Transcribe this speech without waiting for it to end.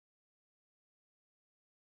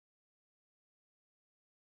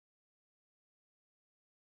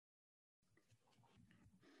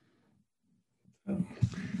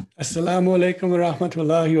Assalamu alaikum wa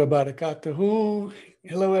rahmatullahi wa barakatuhu.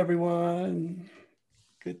 Hello, everyone.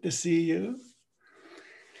 Good to see you.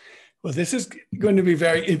 Well, this is going to be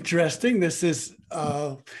very interesting. This is,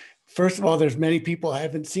 first of all, there's many people I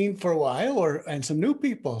haven't seen for a while, and some new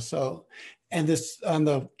people. So, and this on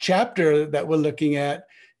the chapter that we're looking at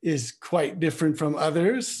is quite different from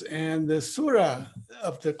others. And the surah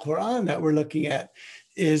of the Quran that we're looking at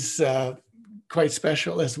is quite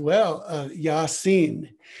special as well, Yasin.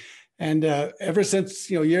 And ever since,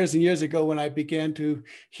 years and years ago, when I began to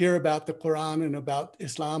hear about the Quran and about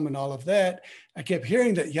Islam and all of that, I kept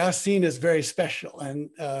hearing that Yasin is very special. And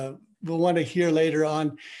we'll want to hear later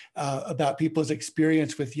on about people's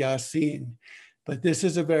experience with Yasin. But this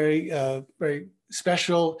is a very, very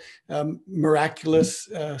special, miraculous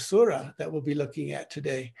surah that we'll be looking at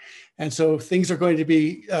today. And so things are going to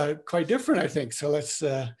be quite different, I think. So let's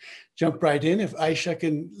jump right in. If Aisha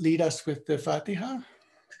can lead us with the Fatiha.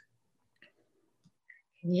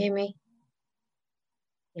 Can you hear me?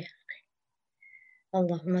 Yeah.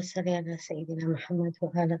 Allahumma salli ala Sayyidina Muhammad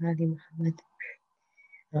wa ala ali Muhammad.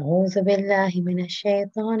 أعوذ بالله من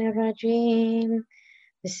الشيطان الرجيم.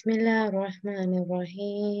 بسم الله الرحمن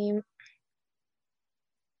الرحيم.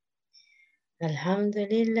 الحمد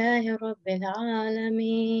لله رب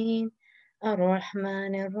العالمين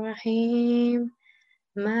الرحمن الرحيم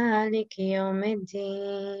مالك يوم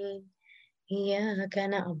الدين إياك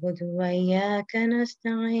نعبد وإياك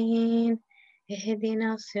نستعين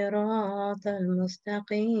اهدنا الصراط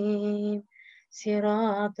المستقيم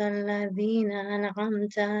صراط الذين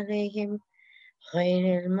أنعمت عليهم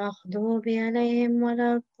غير المغضوب عليهم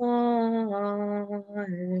ولا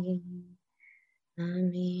الضالين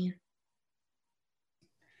آمين.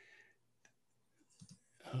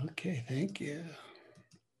 Okay, thank you.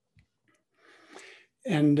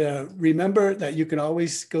 And remember that you can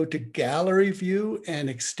always go to gallery view and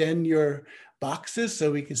extend your boxes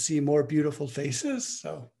so we can see more beautiful faces.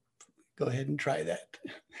 So go ahead and try that.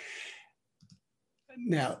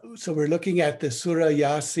 Now, so we're looking at the Surah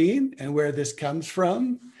Yasin and where this comes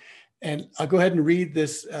from. And I'll go ahead and read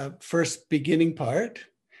this first beginning part.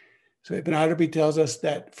 So Ibn Arabi tells us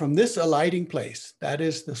that from this alighting place, that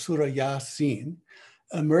is the Surah Yasin,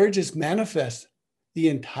 emerges manifest the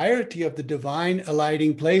entirety of the divine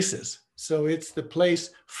alighting places. So it's the place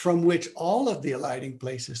from which all of the alighting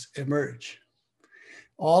places emerge.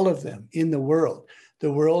 All of them in the world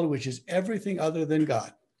which is everything other than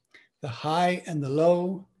God, the high and the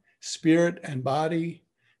low, spirit and body,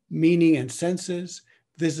 meaning and senses,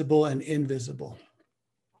 visible and invisible.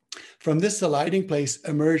 From this alighting place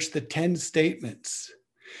emerged the 10 statements.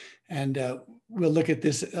 And we'll look at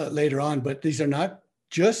this later on, but these are not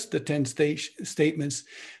just the 10 statements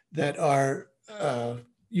that are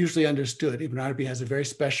usually understood. Ibn Arabi has a very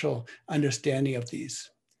special understanding of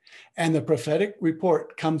these. And the prophetic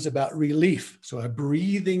report comes about relief, so a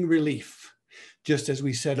breathing relief, just as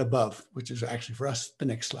we said above, which is actually for us the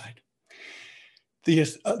next slide.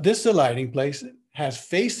 This alighting place has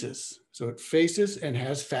faces, so it faces and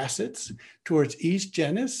has facets towards each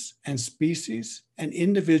genus and species and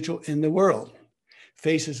individual in the world.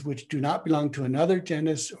 Faces which do not belong to another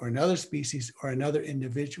genus or another species or another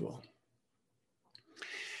individual.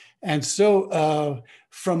 And so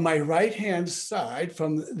from my right-hand side,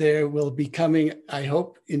 from there will be coming, I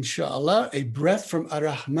hope, inshallah, a breath from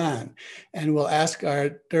Ar-Rahman. And we'll ask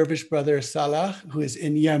our dervish brother Salah, who is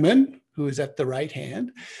in Yemen, who is at the right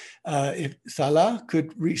hand, if Salah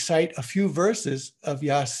could recite a few verses of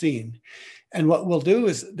Yasin. And what we'll do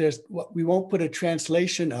is we won't put a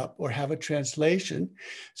translation up or have a translation.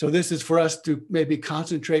 So this is for us to maybe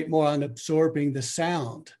concentrate more on absorbing the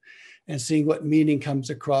sound and seeing what meaning comes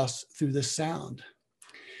across through the sound.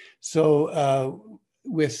 So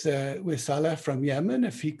with Salah from Yemen,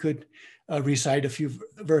 if he could recite a few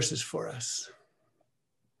verses for us.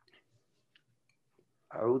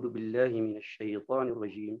 أعوذ بالله من الشيطان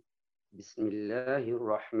الرجيم بسم الله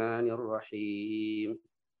الرحمن الرحيم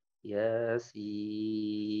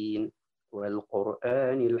ياسين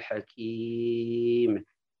والقرآن الحكيم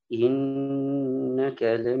إنك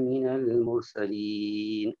لمن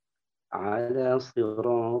المرسلين على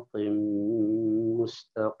صراط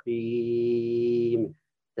مستقيم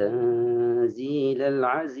تنزيل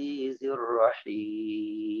العزيز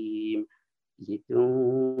الرحيم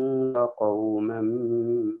لتنذر قوما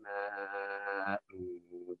ما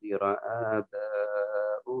أنذر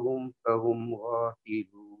آباؤهم فهم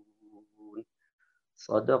غافلون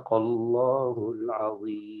صدق الله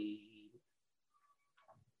العظيم.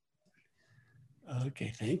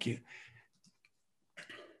 Okay, thank you.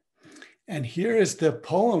 And here is the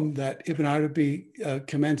poem that Ibn Arabi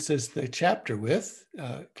commences the chapter with.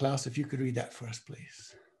 Klaus, if you could read that for us,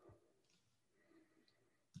 please.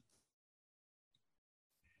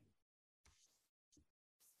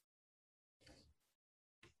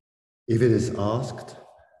 If it is asked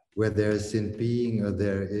where there is in being or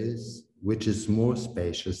there is, which is more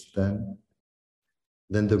spacious than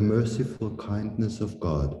the merciful kindness of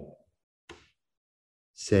God,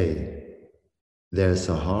 say, there is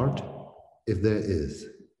a heart, if there is,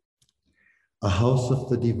 a house of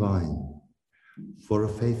the divine, for a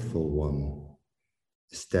faithful one,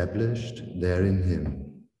 established there in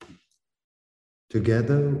him,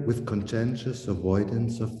 together with conscientious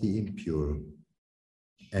avoidance of the impure,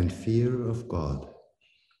 and fear of God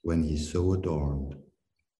when he is so adorned.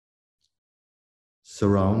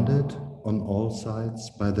 Surrounded on all sides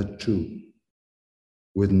by the true,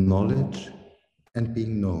 with knowledge and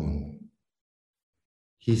being known,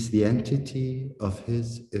 he's the entity of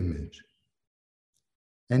his image,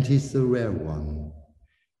 and he's the rare one,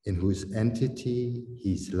 in whose entity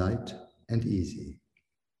he's light and easy.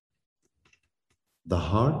 The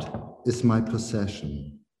heart is my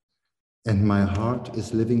possession, and my heart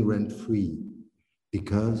is living rent-free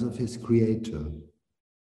because of his creator.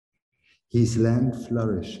 He's land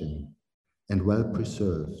flourishing and well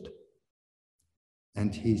preserved,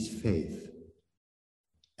 and he's faith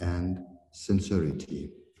and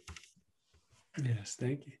sincerity. Yes,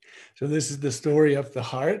 thank you. So this is the story of the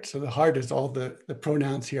heart. So the heart is all the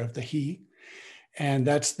pronouns here of the he. And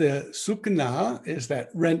that's the sukna, is that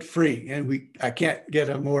rent-free. And I can't get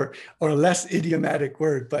a more or less idiomatic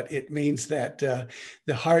word, but it means that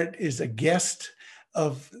the heart is a guest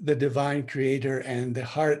of the divine creator, and the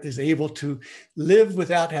heart is able to live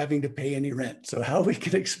without having to pay any rent. So how we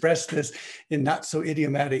can express this in not so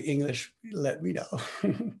idiomatic English, let me know.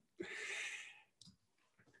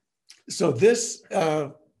 So this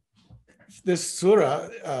surah,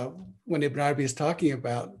 when Ibn Arabi is talking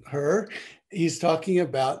about her, he's talking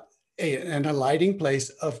about an alighting place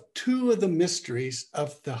of two of the mysteries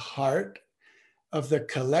of the heart, of the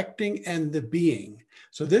collecting and the being.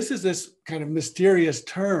 So this is this kind of mysterious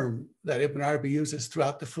term that Ibn Arabi uses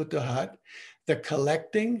throughout the Futuhat, the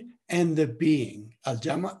collecting and the being,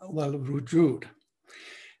 al-jama' wal-wujud.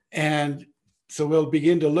 And so we'll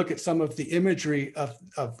begin to look at some of the imagery of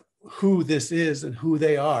who this is and who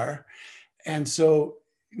they are. And so,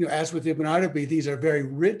 as with Ibn Arabi, these are very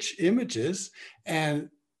rich images, and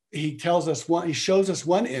he tells us he shows us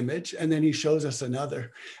one image, and then he shows us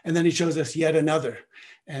another, and then he shows us yet another.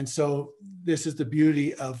 And so this is the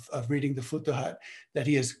beauty of reading the Futuhat, that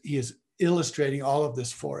he is illustrating all of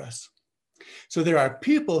this for us. So there are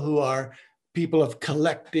people who are people of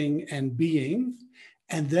collecting and being,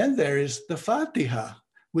 and then there is the Fatiha,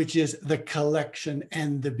 which is the collection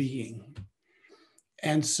and the being.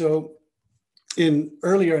 And so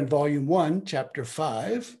earlier in volume 1, chapter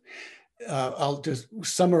 5, I'll just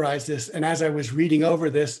summarize this. And as I was reading over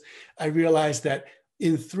this, I realized that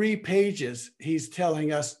in 3 pages, he's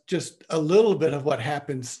telling us just a little bit of what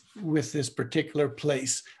happens with this particular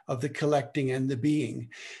place of the collecting and the being.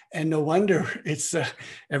 And no wonder it's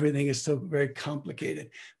everything is so very complicated.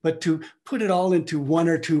 But to put it all into 1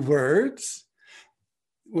 or 2 words,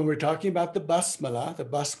 when we're talking about the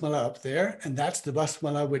basmala up there, and that's the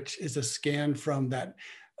basmala, which is a scan from that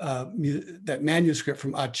manuscript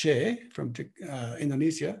from Aceh, from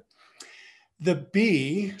Indonesia. The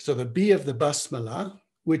B, so the B of the basmala,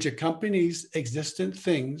 which accompanies existent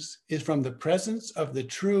things, is from the presence of the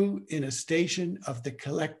true in a station of the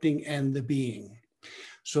collecting and the being.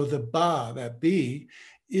 So the ba, that B,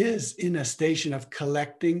 is in a station of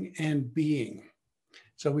collecting and being.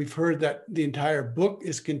 So we've heard that the entire book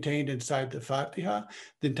is contained inside the Fatiha.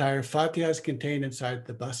 The entire Fatiha is contained inside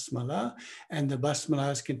the Basmala, and the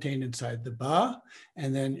Basmala is contained inside the Ba,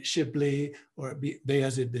 and then Shibli or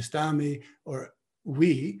Bayazid Bistami or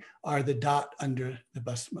we are the dot under the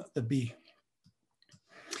Basmala, the B.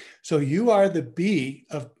 So you are the B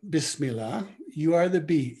of Bismillah. You are the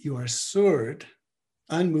B. You are surd,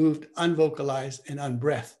 unmoved, unvocalized, and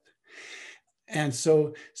unbreathed. And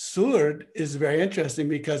so surd is very interesting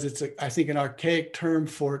because it's, I think, an archaic term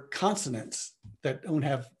for consonants that don't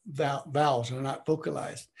have vowels, are not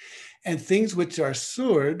vocalized. And things which are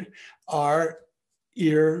surd are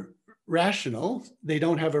irrational. They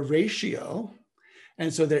don't have a ratio.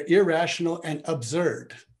 And so they're irrational and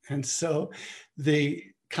absurd. And so the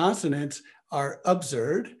consonants are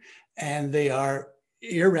absurd, and they are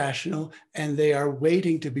irrational, and they are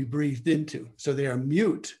waiting to be breathed into. So they are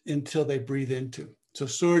mute until they breathe into. So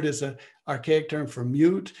surd is an archaic term for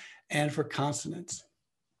mute and for consonants.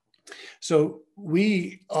 So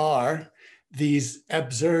we are these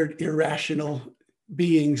absurd, irrational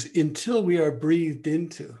beings until we are breathed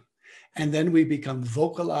into. And then we become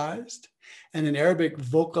vocalized. And in Arabic,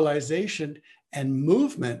 vocalization and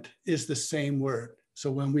movement is the same word.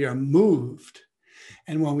 So when we are moved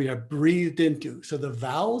and when we are breathed into, so the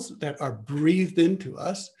vowels that are breathed into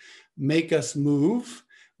us make us move,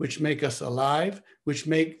 which make us alive, which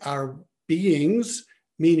make our beings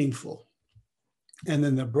meaningful. And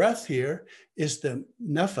then the breath here is the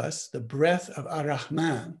nafas, the breath of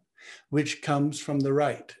Ar-Rahman, which comes from the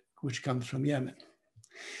right, which comes from Yemen.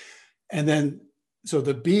 And then, so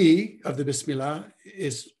the B of the Bismillah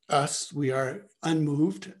is us. We are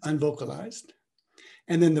unmoved, unvocalized.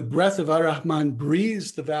 And then the breath of Ar-Rahman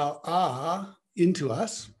breathes the vowel Ah into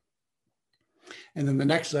us. And then the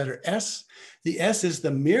next letter S. The S is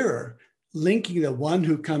the mirror linking the one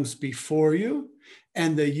who comes before you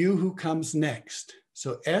and the you who comes next.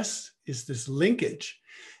 So S is this linkage,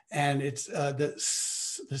 and it's the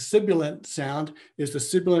sibilant sound is the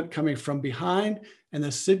sibilant coming from behind, and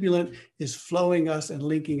the sibilant is flowing us and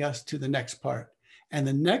linking us to the next part. And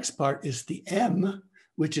the next part is the M,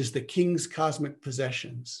 which is the king's cosmic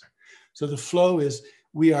possessions. So the flow is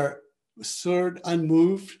we are surd,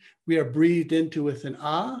 unmoved, we are breathed into with an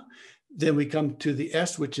Ah. Then we come to the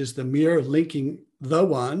S, which is the mirror linking the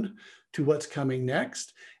one to what's coming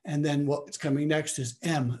next. And then what's coming next is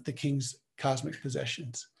M, the king's cosmic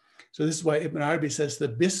possessions. So this is why Ibn Arabi says the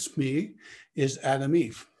Bismi is Adam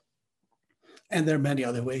Eve. And there are many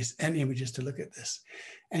other ways and images to look at this.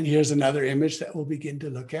 And here's another image that we'll begin to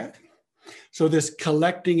look at. So this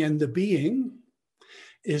collecting and the being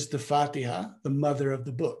is the Fatiha, the mother of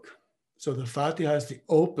the book. So the Fatiha is the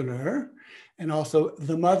opener and also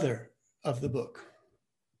the mother of the book.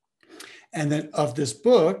 And then of this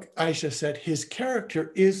book, Aisha said, his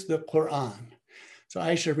character is the Quran. So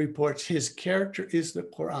Aisha reports his character is the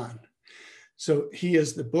Quran. So he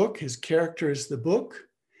is the book, his character is the book.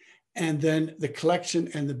 And then the collection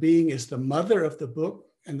and the being is the mother of the book,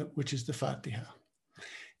 which is the Fatiha.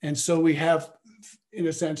 And so we have, in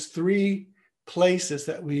a sense, three places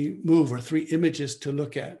that we move, or three images to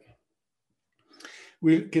look at.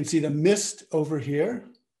 We can see the mist over here,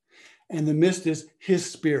 and the mist is his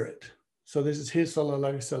spirit. So this is his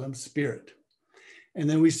sallallahu alaihi wasallam spirit. And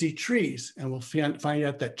then we see trees, and we'll find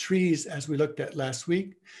out that trees, as we looked at last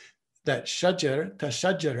week, that shajar,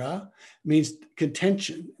 tashajara, means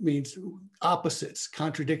contention, means opposites,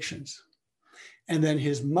 contradictions. And then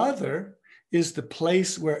his mother is the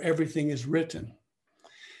place where everything is written.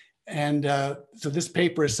 And so this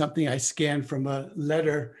paper is something I scanned from a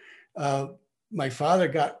letter my father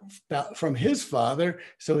got from his father.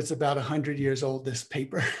 So it's about 100 years old, this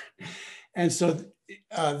paper. And so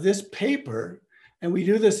this paper, and we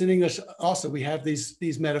do this in English also, we have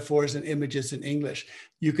these metaphors and images in English.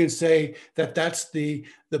 You can say that that's the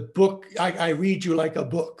book, I read you like a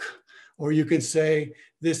book. Or you can say,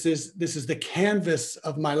 this is the canvas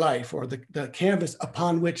of my life, or the canvas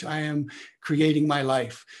upon which I am creating my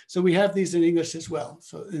life. So we have these in English as well.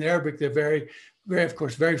 So in Arabic, they're very, of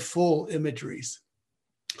course, very full imageries.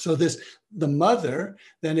 So the mother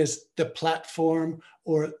then is the platform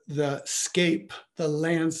or the scape, the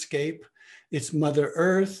landscape. It's Mother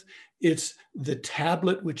Earth. It's the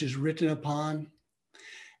tablet which is written upon.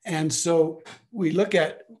 And so we look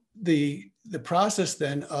at the process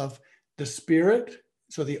then of the spirit,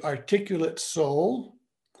 so the articulate soul,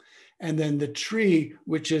 and then the tree,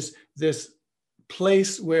 which is this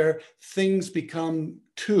place where things become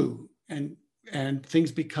two and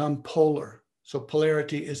things become polar. So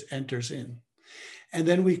polarity enters in. And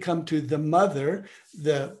then we come to the mother,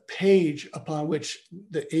 the page upon which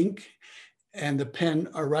the ink and the pen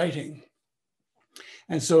are writing.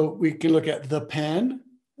 And so we can look at the pen,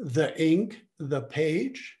 the ink, the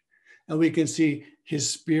page, and we can see his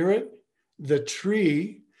spirit, the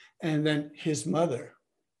tree, and then his mother.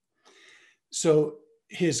 So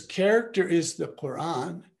his character is the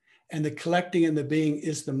Quran, and the collecting and the being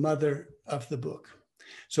is the mother of the book.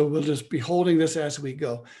 So we'll just be holding this as we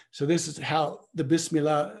go. So this is how the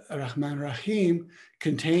Bismillah ar-Rahman ar-Rahim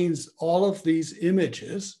contains all of these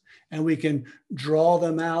images, and we can draw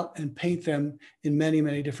them out and paint them in many,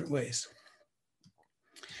 many different ways.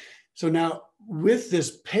 So now with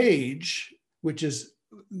this page, which is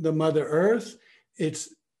the Mother Earth, I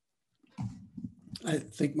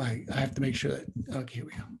have to make sure that, okay, here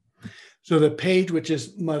we go. So the page, which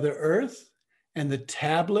is Mother Earth, and the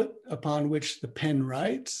tablet upon which the pen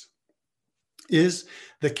writes is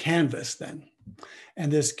the canvas then.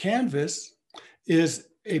 And this canvas is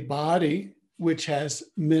a body which has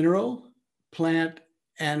mineral, plant,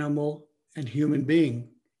 animal, and human being.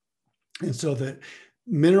 And so the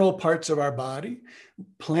mineral parts of our body,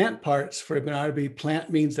 plant parts, for Ibn Arabi, plant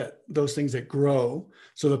means that those things that grow.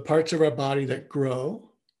 So the parts of our body that grow.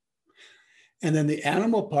 And then the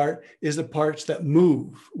animal part is the parts that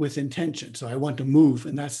move with intention. So I want to move,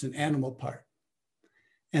 and that's an animal part.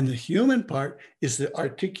 And the human part is the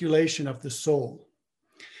articulation of the soul.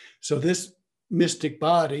 So this mystic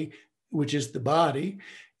body, which is the body,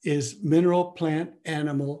 is mineral, plant,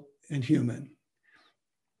 animal, and human.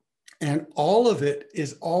 And all of it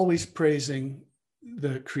is always praising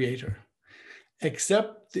the creator,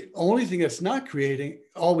 except the only thing that's not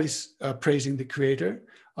always praising the creator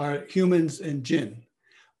are humans and jinn.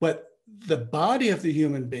 But the body of the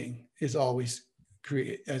human being is always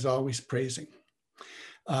praising.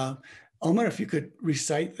 Omar, if you could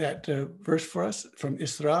recite that verse for us from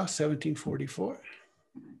Isra 1744.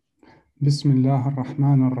 بسم الله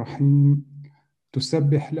الرحمن الرحيم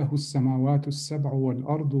تسبح له السماوات السبع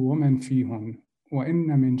والأرض ومن فيهن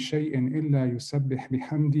وإن من شيء إلا يسبح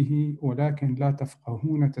بحمده ولكن لا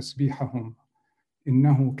تفقهون تسبيحهم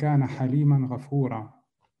إنه كان حليما غفورا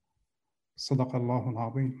صدق الله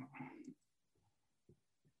العظيم.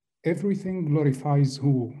 Everything glorifies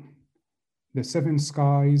who? The seven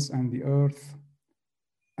skies and the earth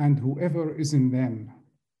and whoever is in them.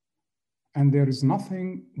 And there is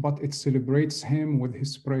nothing but it celebrates him with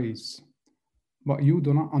his praise. But you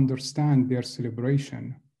do not understand their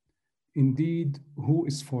celebration. Indeed, who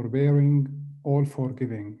is forbearing, all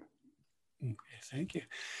forgiving. Okay, thank you.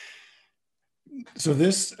 So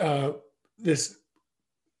this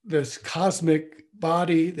cosmic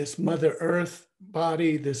body, this Mother Earth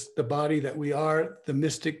body, the body that we are, the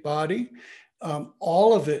mystic body,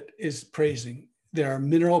 all of it is praising. There are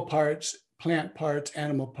mineral parts, plant parts,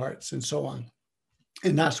 animal parts, and so on.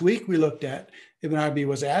 And last week we looked at, Ibn Arabi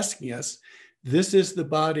was asking us, this is the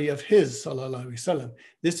body of his, sallallahu alaihi wasallam.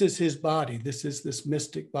 This is his body. This is this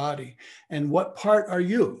mystic body. And what part are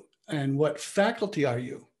you? And what faculty are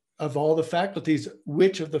you? Of all the faculties,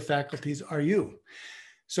 which of the faculties are you?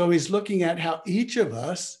 So he's looking at how each of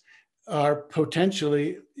us are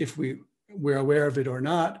potentially, if we're aware of it or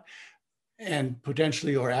not, and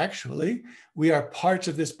potentially or actually, we are parts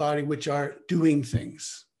of this body which are doing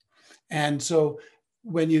things. And so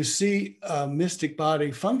when you see a mystic body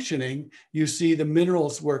functioning, you see the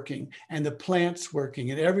minerals working and the plants working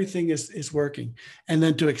and everything is working. And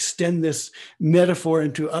then to extend this metaphor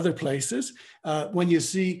into other places, when you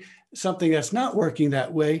see something that's not working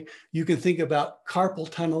that way, you can think about carpal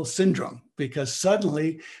tunnel syndrome, because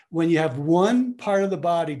suddenly when you have one part of the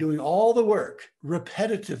body doing all the work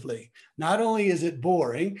repetitively, not only is it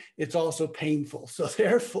boring, it's also painful. So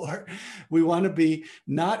therefore, we want to be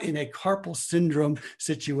not in a carpal syndrome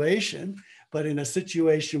situation, but in a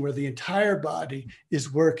situation where the entire body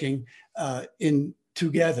is working in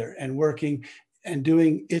together and working and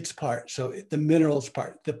doing its part. So the minerals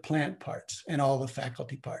part, the plant parts, and all the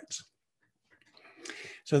faculty parts.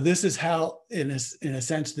 So this is how, in a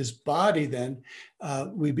sense, this body then,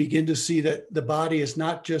 we begin to see that the body is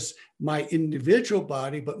not just my individual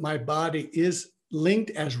body, but my body is linked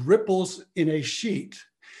as ripples in a sheet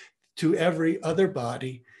to every other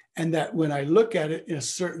body. And that when I look at it in a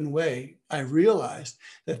certain way, I realize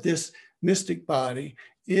that this mystic body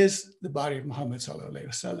is the body of Muhammad sallallahu alaihi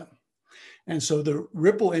wasallam. And so the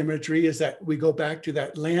ripple imagery is that we go back to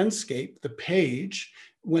that landscape, the page,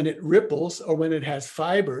 when it ripples or when it has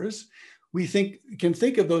fibers, we can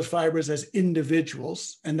think of those fibers as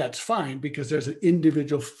individuals, and that's fine because there's an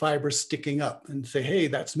individual fiber sticking up and say, hey,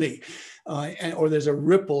 that's me. Or there's a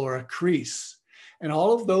ripple or a crease. And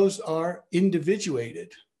all of those are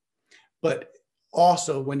individuated. But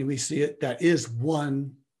also when we see it, that is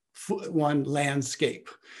one landscape.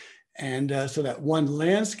 And so that one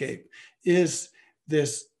landscape is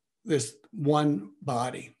this one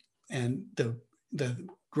body, and the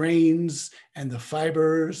grains and the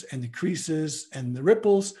fibers and the creases and the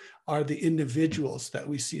ripples are the individuals that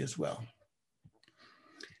we see as well.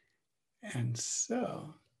 And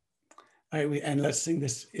so, all right, and let's sing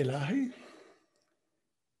this Ilahi.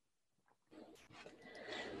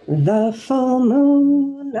 The full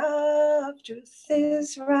moon of truth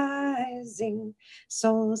is rising,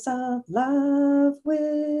 souls of love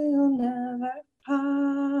will never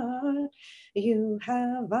part. You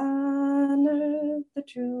have honored the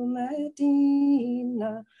true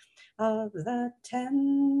Medina of the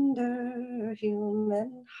tender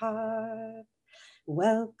human heart.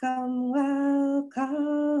 Welcome,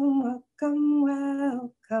 welcome, welcome,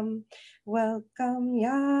 welcome, welcome,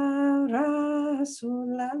 Ya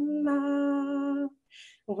Rasulallah.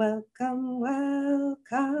 Welcome,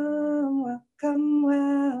 welcome, welcome,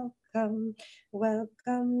 welcome, welcome,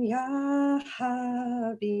 welcome, Ya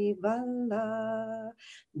Habiballah,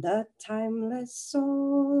 the timeless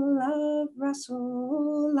soul of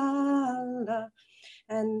Rasulallah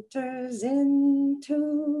enters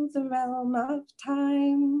into the realm of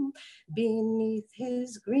time beneath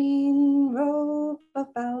his green robe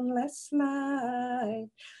of boundless light.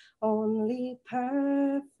 Only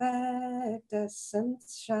perfect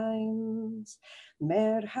essence shines.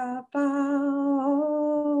 Merhaba,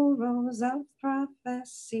 O rose of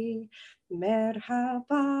prophecy. Merhaba,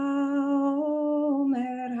 O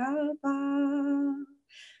merhaba.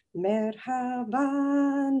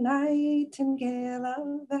 Merhaba, nightingale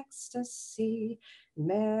of ecstasy.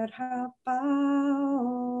 Merhaba,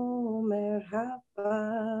 oh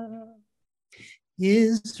merhaba.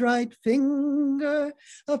 His right finger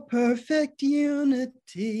of perfect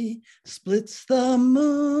unity splits the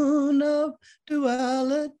moon of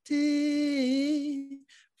duality.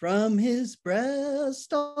 From his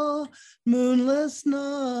breast all moonless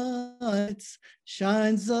nights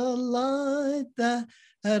shines a light that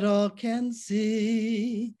all can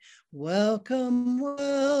see. Welcome,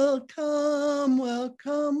 welcome,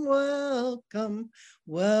 welcome, welcome,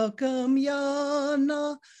 welcome, Ya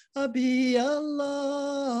Nabi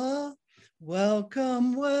Allah.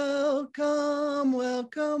 Welcome, welcome,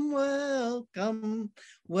 welcome, welcome,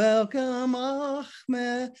 welcome,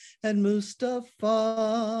 Ahmed and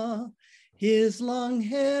Mustafa. His long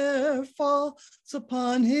hair falls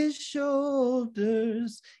upon his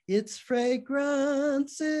shoulders. Its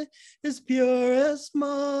fragrance is pure as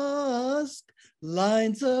musk.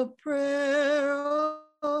 Lines of prayer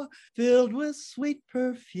are filled with sweet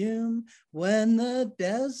perfume when the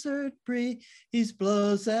desert breeze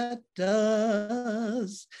blows at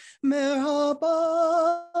dusk.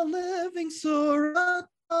 Merhaba, living Sūrah.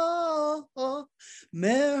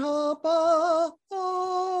 Merhaba,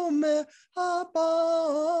 oh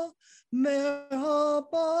merhaba,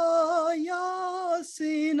 merhaba,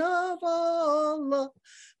 Yasin of Allah.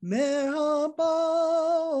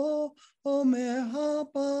 Merhaba, oh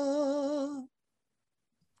merhaba.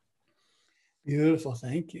 Beautiful,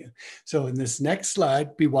 thank you. So in this next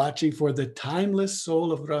slide, be watching for the timeless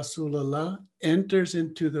soul of Rasulullah enters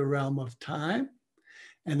into the realm of time.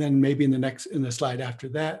 And then maybe in the slide after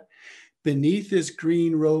that, beneath his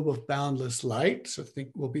green robe of boundless light, so I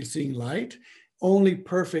think we'll be seeing light, only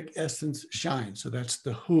perfect essence shines. So that's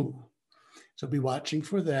the who. So be watching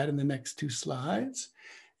for that in the next two slides.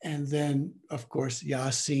 And then, of course,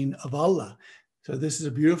 Yasin of Allah. So this is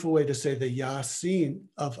a beautiful way to say the Yasin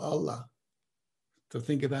of Allah. So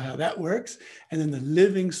think about how that works. And then the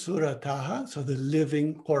living Surah Taha, so the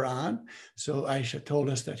living Quran. So Aisha told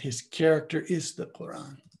us that his character is the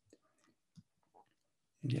Quran.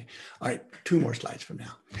 Okay. All right, two more slides from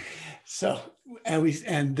now. So,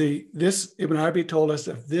 this Ibn Arabi told us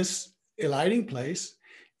that this alighting place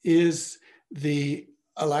is the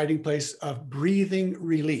alighting place of breathing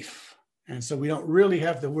relief. And so we don't really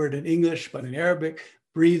have the word in English, but in Arabic,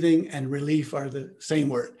 breathing and relief are the same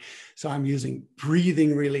word. So I'm using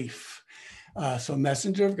breathing relief. So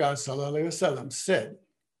Messenger of God, sallallahu alaihi wasallam, said,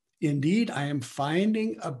 "Indeed, I am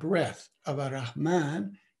finding a breath of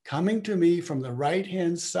Ar-Rahman coming to me from the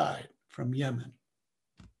right-hand side, from Yemen."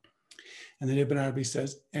 And then Ibn Arabi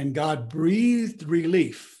says, "And God breathed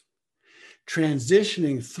relief,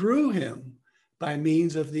 transitioning through him by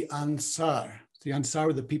means of the Ansar." The Ansar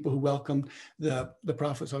were the people who welcomed the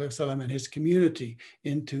Prophet ﷺ and his community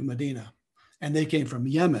into Medina. And they came from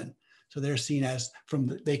Yemen. So they're seen as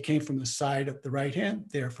they came from the side of the right hand.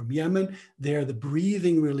 They're from Yemen. They're the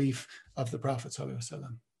breathing relief of the Prophet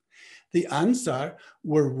ﷺ. The Ansar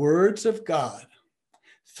were words of God.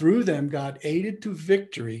 Through them, God aided to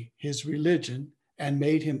victory his religion and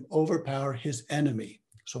made him overpower his enemy.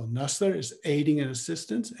 So Nasr is aiding and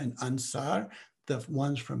assistance, and Ansar, the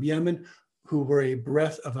ones from Yemen, who were a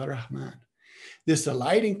breath of Ar-Rahman. This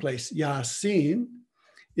alighting place, Yasin,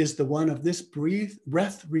 is the one of this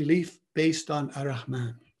breath relief based on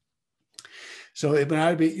Ar-Rahman. So Ibn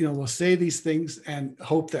Arabi, will say these things and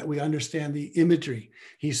hope that we understand the imagery.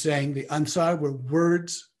 He's saying the Ansar were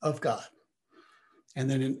words of God. And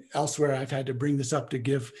then elsewhere, I've had to bring this up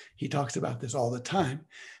he talks about this all the time.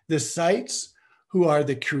 The sites who are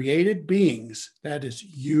the created beings, that is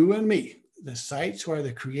you and me, the sites who are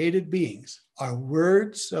the created beings are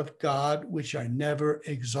words of God which are never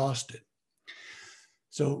exhausted.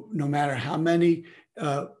 So no matter how many,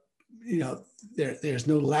 there's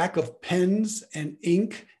no lack of pens and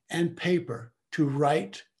ink and paper to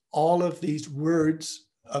write all of these words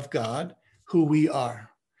of God, who we are.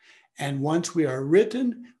 And once we are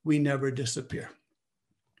written, we never disappear.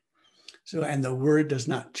 So, and the word does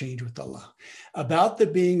not change with Allah. About the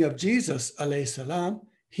being of Jesus, alayhi salam,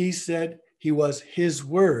 he said he was his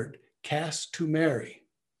word cast to Mary,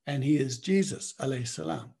 and he is Jesus, alayhi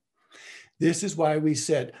salam. This is why we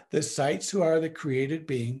said the sights who are the created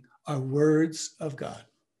being are words of God.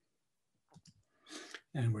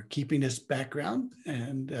 And we're keeping this background,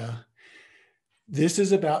 and this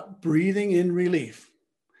is about breathing in relief.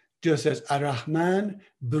 Just as Ar-Rahman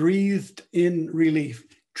breathed in relief,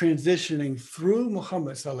 transitioning through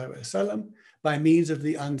Muhammad sallallahu alaihi wasallam by means of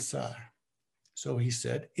the Ansar. So he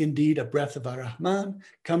said, indeed, a breath of Ar-Rahman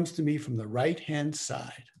comes to me from the right-hand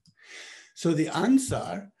side. So the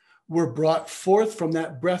Ansar were brought forth from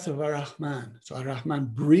that breath of Ar-Rahman. So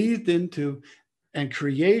Ar-Rahman breathed into and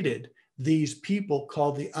created these people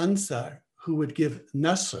called the Ansar, who would give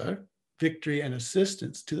Nasr, victory and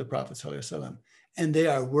assistance to the Prophet sallallahu alaihi wasallam. And they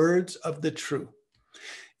are words of the true.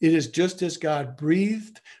 It is just as God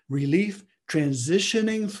breathed relief,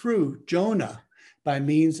 transitioning through Jonah by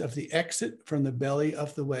means of the exit from the belly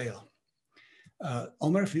of the whale.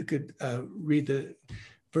 Omar, if you could read the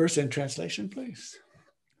verse and translation, please.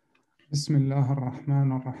 بسم الله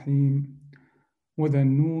الرحمن الرحيم وذا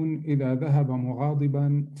النون إذا ذهب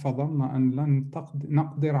مغاضبا فظن أن لن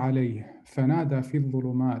نقدر عليه فنادى في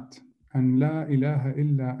الظلمات أن لا إله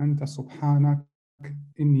إلا أنت سبحانك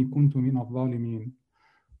إني كنت من الظالمين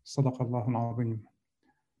صدق الله العظيم.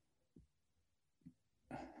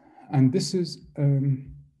 And this is and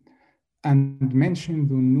mentioned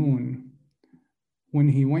the noon when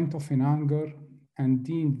he went off in anger and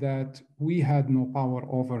deemed that we had no power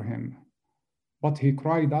over him. But he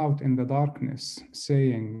cried out in the darkness,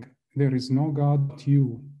 saying, there is no God but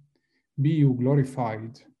you. Be you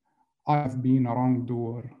glorified. I have been a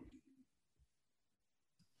wrongdoer.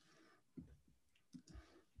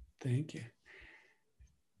 Thank you.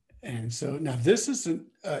 And so now this is an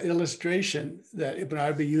illustration that Ibn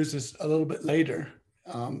Arabi uses a little bit later,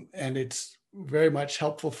 and it's very much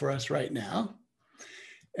helpful for us right now.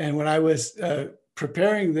 And when I was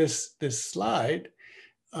preparing this slide,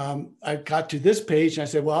 I got to this page and I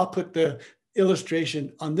said, well, I'll put the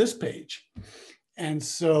illustration on this page. And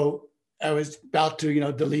so I was about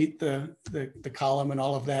to, delete the column and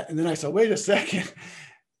all of that. And then I said, wait a second.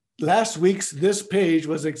 Last week's this page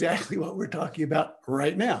was exactly what we're talking about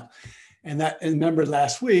right now. And remember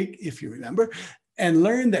last week, if you remember, and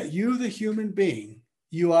learn that you, the human being,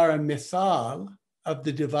 you are a mithal of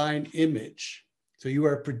the divine image. So you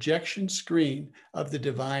are a projection screen of the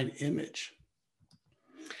divine image.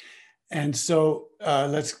 And so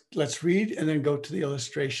let's read and then go to the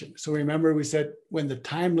illustration. So remember we said when the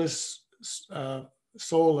timeless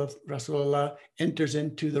soul of Rasulullah enters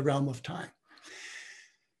into the realm of time.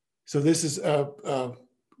 So this is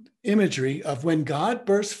imagery of when God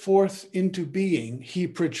bursts forth into being, he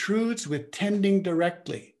protrudes with tending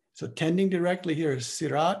directly. So tending directly here is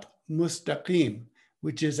Sirat Mustaqim,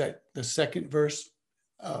 which is at the second verse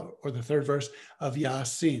or the third verse of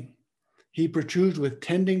Yasin. He protrudes with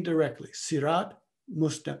tending directly, Sirat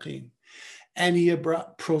Mustaqim. And he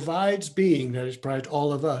provides being, that is, provides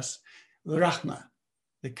all of us, Rahmah,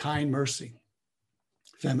 the kind mercy,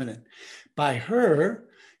 feminine. By her,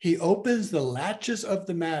 he opens the latches of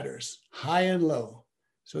the matters, high and low.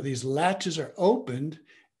 So these latches are opened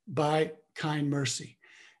by kind mercy.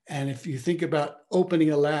 And if you think about opening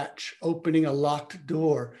a latch, opening a locked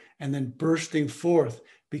door, and then bursting forth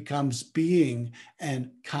becomes being and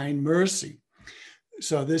kind mercy.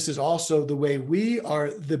 So this is also the way we are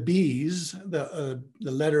the bees, the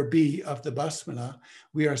letter B of the Basmala.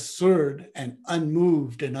 We are surd and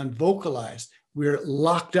unmoved and unvocalized. We're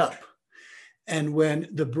locked up. And when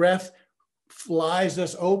the breath flies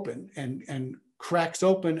us open and cracks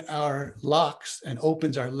open our locks and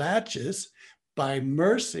opens our latches by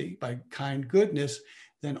mercy, by kind goodness,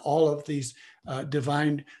 then all of these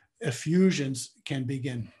divine effusions can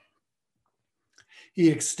begin. He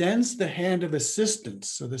extends the hand of assistance.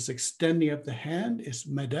 So this extending of the hand is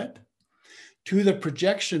madat to the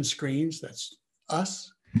projection screens, that's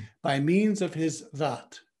us, by means of his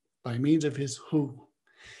that, by means of his who.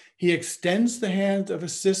 He extends the hand of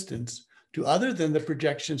assistance to other than the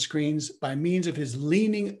projection screens by means of his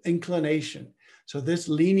leaning inclination. So this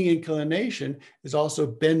leaning inclination is also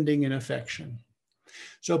bending in affection.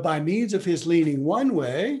 So by means of his leaning one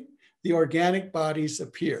way, the organic bodies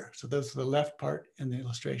appear. So that's the left part in the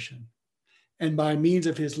illustration. And by means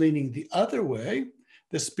of his leaning the other way,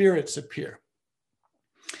 the spirits appear.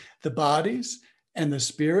 The bodies and the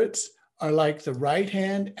spirits are like the right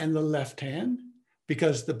hand and the left hand,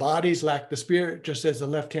 because the bodies lack the spirit just as the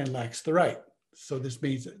left hand lacks the right. So this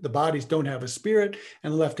means that the bodies don't have a spirit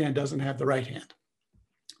and the left hand doesn't have the right hand.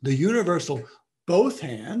 The universal both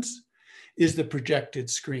hands is the projected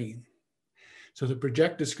screen. So the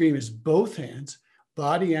projected screen is both hands,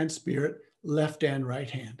 body and spirit, left and right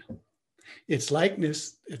hand. Its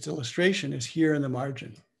likeness, its illustration is here in the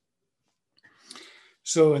margin.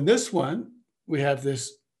 So in this one, we have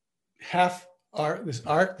this half arc, this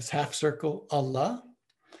half circle, Allah.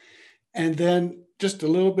 And then just a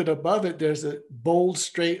little bit above it, there's a bold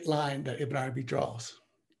straight line that Ibn Arabi draws.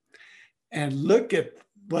 And look at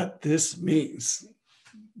what this means.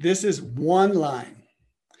 This is one line.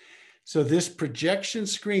 So this projection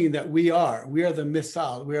screen that we are the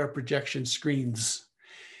mithal, we are projection screens.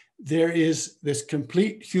 There is this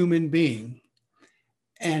complete human being,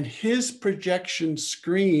 and his projection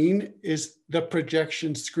screen is the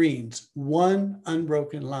projection screens, one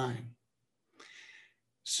unbroken line.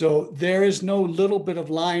 So there is no little bit of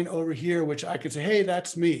line over here, which I could say, hey,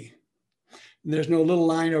 that's me. And there's no little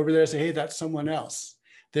line over there, say, hey, that's someone else.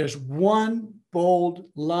 There's one bold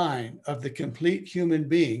line of the complete human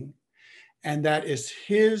being, and that is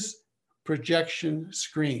his projection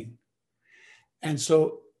screen. And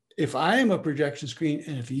so if I am a projection screen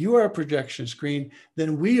and if you are a projection screen,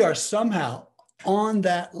 then we are somehow on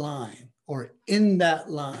that line or in that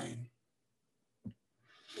line.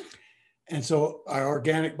 And so our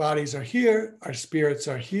organic bodies are here, our spirits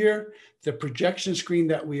are here. The projection screen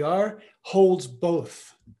that we are holds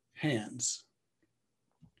both hands.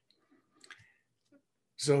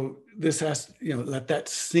 So this has, let that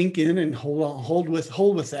sink in and hold with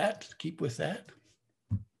that, keep with that.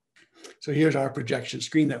 So here's our projection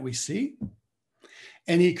screen that we see.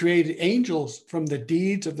 And he created angels from the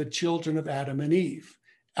deeds of the children of Adam and Eve,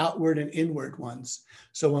 outward and inward ones.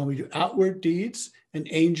 So when we do outward deeds, an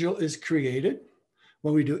angel is created.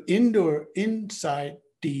 When we do inside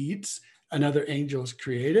deeds, another angel is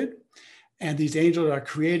created. And these angels are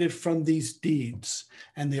created from these deeds.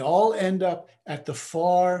 And they all end up at the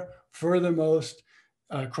furthermost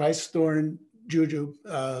Christ thorn jujube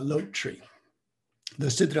lote tree, the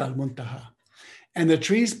Sidra al-Muntaha. And the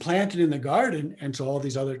trees planted in the garden, and so all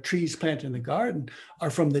these other trees planted in the garden, are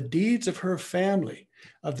from the deeds of her family,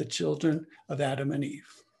 of the children of Adam and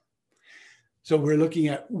Eve. So we're looking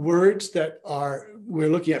at we're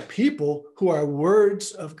looking at people who are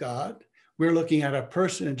words of God. We're looking at a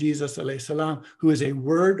person in Jesus alayhi salam who is a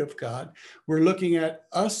word of God. We're looking at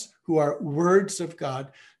us who are words of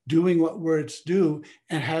God, doing what words do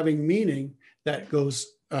and having meaning that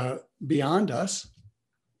goes beyond us.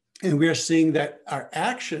 And we're seeing that our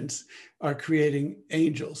actions are creating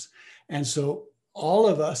angels. And so all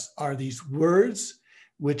of us are these words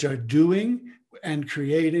which are doing and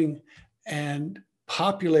creating and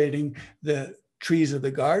populating the trees of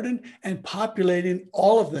the garden and populating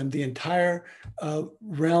all of them, the entire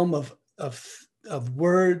realm of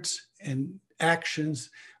words and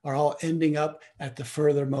actions are all ending up at the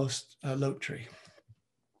furthermost lote tree.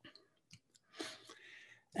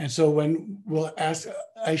 And so when we'll ask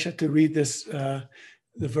Aisha to read this, the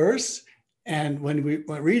verse, and when we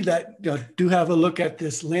read that, do have a look at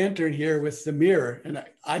this lantern here with the mirror. And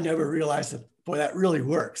I never realized that, boy, that really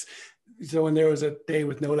works. So when there was a day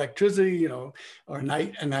with no electricity, or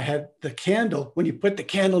night, and I had the candle, when you put the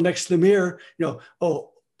candle next to the mirror,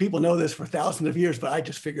 people know this for thousands of years, but I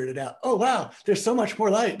just figured it out. Oh, wow, there's so much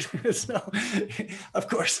more light. So of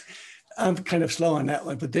course, I'm kind of slow on that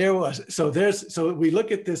one, but there was. So we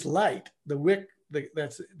look at this light, the wick,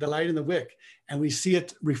 that's the light in the wick, and we see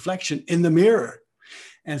its reflection in the mirror.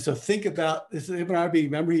 And so think about this. Ibn Arabi,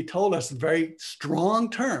 remember, he told us in very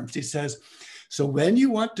strong terms. He says, so when you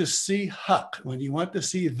want to see haqq, when you want to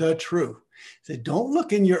see the truth, he said, don't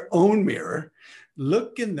look in your own mirror,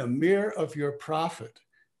 look in the mirror of your prophet.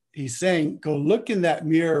 He's saying, go look in that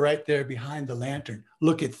mirror right there behind the lantern.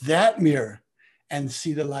 Look at that mirror and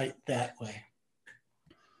see the light that way.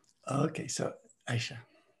 Okay, so Aisha.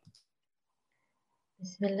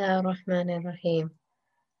 Bismillah ar-Rahman ar-Rahim.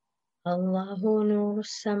 Allahu nuru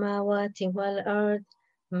samawati wal ard.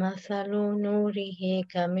 مثل نوره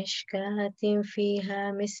كمشكاة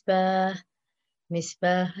فيها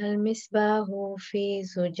مصباح المصباح في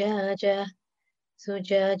زجاجة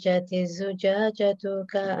الزجاجة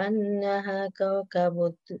كأنها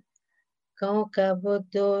كوكب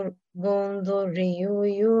دري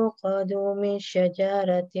يوقد من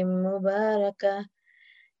شجرة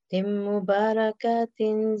مباركة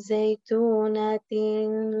زيتونة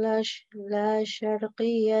لا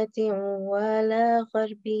شرقية ولا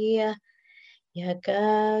غربية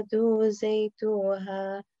يكاد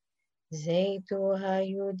زيتها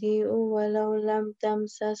يضيء ولو لم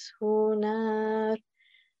تمسسه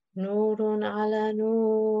نور على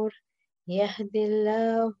نور يهدي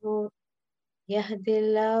يهدي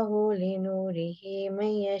الله لنوره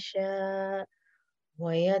من يشاء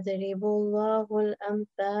ويضرب الله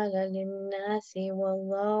الأمثال للناس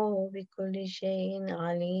والله بكل شيء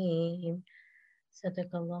عليم.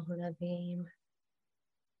 صدق الله العظيم.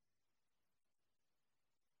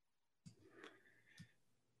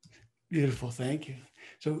 Beautiful, thank you.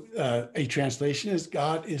 So a translation is,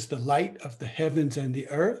 God is the light of the heavens and the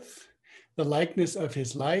earth. The likeness of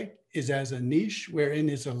his light is as a niche wherein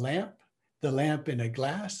is a lamp, the lamp in a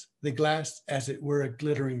glass, the glass as it were a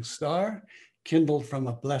glittering star, kindled from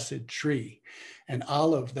a blessed tree, an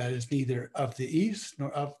olive that is neither of the east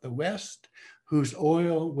nor of the west, whose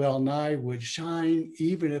oil well nigh would shine,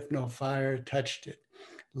 even if no fire touched it,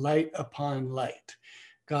 light upon light.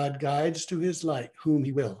 God guides to his light whom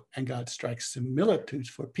he will, and God strikes similitudes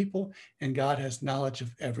for people, and God has knowledge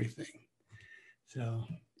of everything. So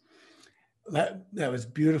that was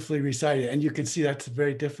beautifully recited. And you can see that's a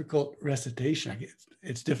very difficult recitation.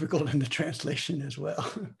 It's difficult in the translation as well.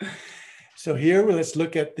 So here, let's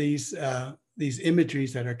look at these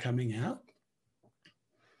imageries that are coming out.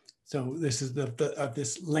 So this is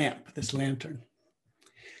this lamp, this lantern.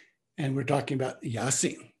 And we're talking about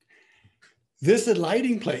Yasin. This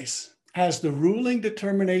lighting place has the ruling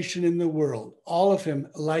determination in the world, all of him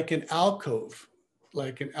like an alcove,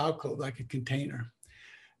 like a container,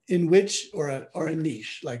 in which, or a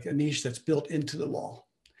niche, like a niche that's built into the wall,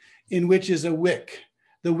 in which is a wick,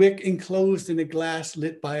 the wick enclosed in a glass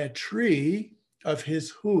lit by a tree of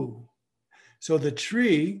his who. So the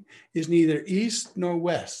tree is neither east nor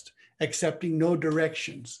west, accepting no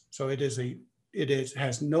directions. So it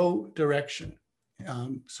has no direction.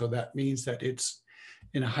 So that means that it's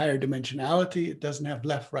in a higher dimensionality. It doesn't have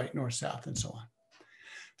left, right, nor south, and so on.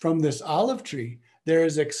 From this olive tree, there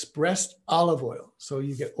is expressed olive oil. So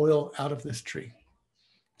you get oil out of this tree.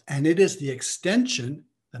 And it is the extension,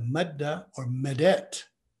 the madda or medet.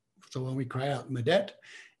 So when we cry out medet,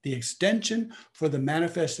 the extension for the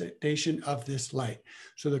manifestation of this light.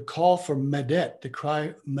 So the call for medet, the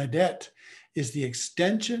cry medet, is the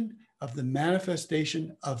extension of the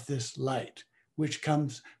manifestation of this light, which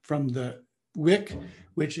comes from the wick,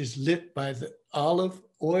 which is lit by the olive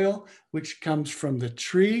oil, which comes from the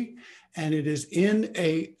tree, and it is in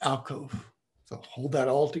a alcove. So hold that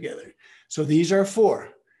all together. So these are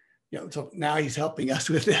four. So now he's helping us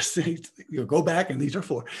with this. You'll go back, and these are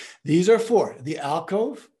four. These are four: the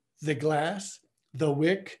alcove, the glass, the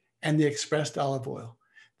wick, and the expressed olive oil.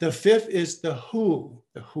 The fifth is the hu,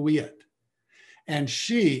 the huiyat. And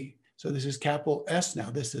she, so this is capital S now.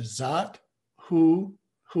 This is Zat, Hu,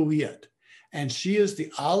 Huiyat. And she is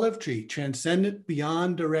the olive tree, transcendent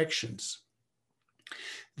beyond directions.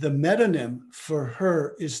 The metonym for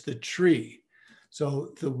her is the tree.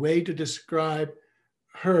 So the way to describe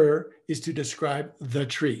her is to describe the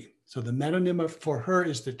tree. So the metonym for her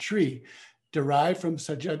is the tree, derived from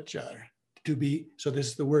sajajar, to be, so this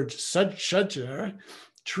is the word shajar,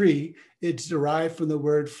 tree. It's derived from the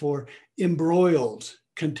word for embroiled,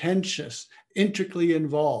 contentious, intricately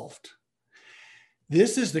involved.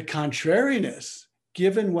 This is the contrariness,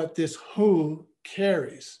 given what this who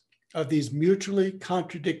carries, of these mutually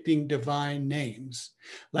contradicting divine names,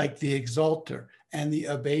 like the exalter and the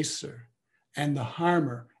abaser, and the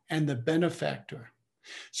harmer and the benefactor.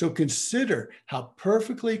 So consider how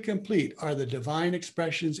perfectly complete are the divine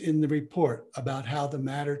expressions in the report about how the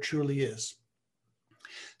matter truly is.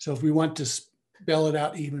 So if we want to spell it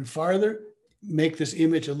out even farther, make this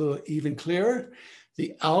image a little even clearer,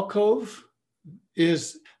 the alcove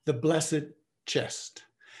is the blessed chest.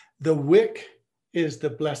 The wick is the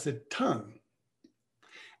blessed tongue.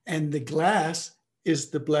 And the glass is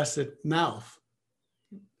the blessed mouth,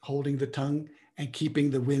 holding the tongue and keeping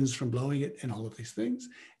the winds from blowing it and all of these things.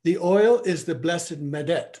 The oil is the blessed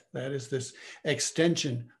medet. That is this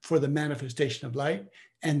extension for the manifestation of light.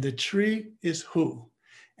 And the tree is who.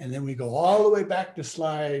 And then we go all the way back to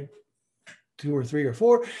slide 2 or 3 or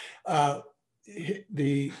 4.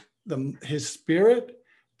 His spirit,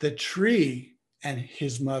 the tree, and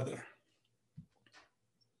his mother.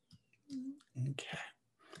 Okay.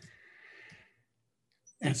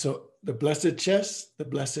 And so the blessed chest, the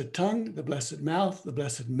blessed tongue, the blessed mouth, the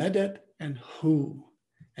blessed medet, and who.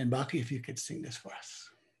 And Baki, if you could sing this for us.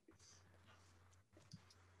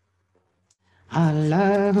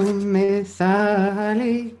 Allahumma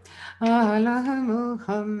salli ala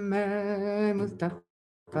Muhammad Mustafa.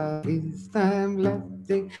 Islam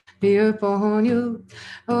blessing be upon you,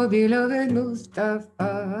 oh beloved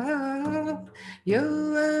Mustafa. You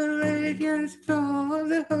are radiance from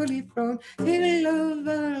the holy throne, civil of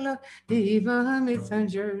Allah, divine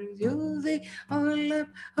messengers, you the all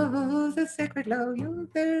of the sacred law, you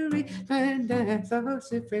the remembrance of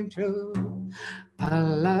supreme truth.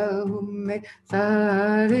 Allahumma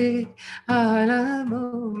salli ala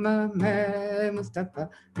Muhammad Mustafa,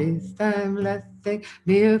 peace and blessing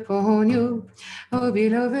be upon you, oh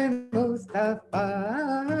beloved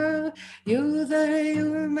Mustafa. You the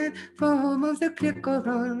human form of the clear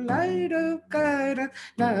Quran, light of guidance,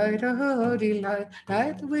 light of delight,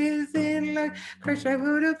 light within light, fresh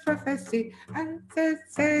out of prophecy,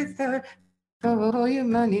 ancestors for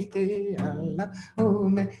humanity.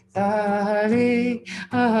 Allahumma salli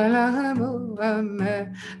ala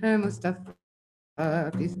Muhammad Mustafa,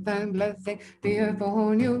 peace and blessing be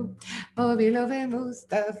upon you, oh beloved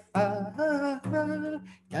Mustafa.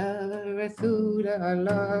 Ya Rasul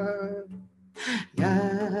Allah, Ya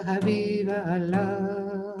Habib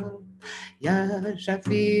Allah, Ya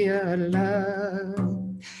Shafi Allah,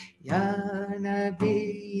 Ya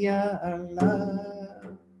Nabi Allah.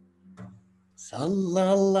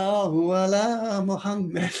 Sallallahu ala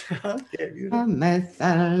Muhammad. Okay, beautiful. Muhammad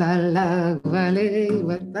sallallahu alayhi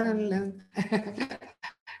wa sallam.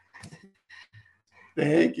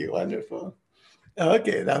 Thank you. Wonderful.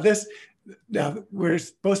 Okay, now we're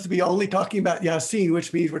supposed to be only talking about Yasin,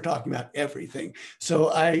 which means we're talking about everything. So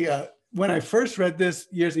when I first read this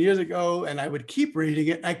years and years ago, and I would keep reading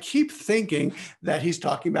it, I keep thinking that he's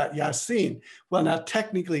talking about Yasin. Well, now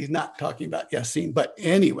technically he's not talking about Yasin, but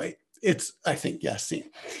anyway, it's, I think, Yasin.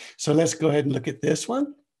 So let's go ahead and look at this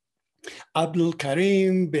one. Abdul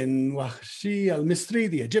Karim bin Wahshi al-Misri,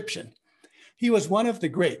 the Egyptian. He was one of the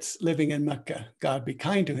greats living in Mecca, God be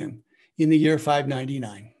kind to him, in the year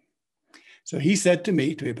 599. So he said to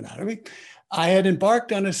me, to Ibn Arabi, I had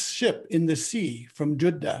embarked on a ship in the sea from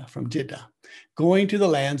Jeddah, going to the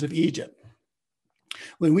lands of Egypt.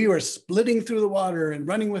 When we were splitting through the water and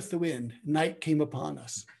running with the wind, night came upon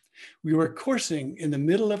us. We were coursing in the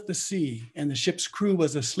middle of the sea, and the ship's crew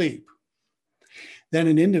was asleep. Then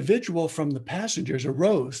an individual from the passengers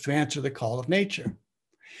arose to answer the call of nature.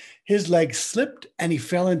 His leg slipped and he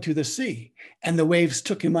fell into the sea, and the waves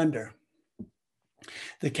took him under.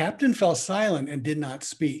 The captain fell silent and did not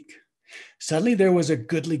speak. Suddenly there was a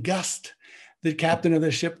goodly gust. The captain of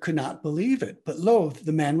the ship could not believe it, but lo,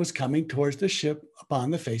 the man was coming towards the ship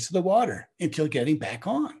upon the face of the water until getting back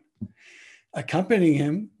on. Accompanying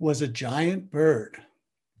him was a giant bird.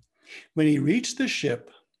 When he reached the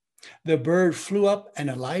ship, the bird flew up and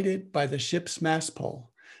alighted by the ship's mast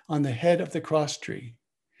pole on the head of the cross tree.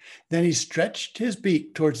 Then he stretched his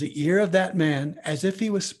beak towards the ear of that man as if he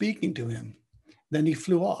was speaking to him. Then he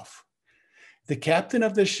flew off. The captain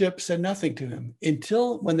of the ship said nothing to him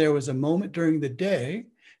until when there was a moment during the day,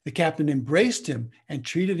 the captain embraced him and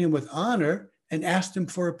treated him with honor and asked him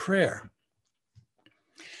for a prayer.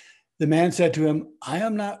 The man said to him, I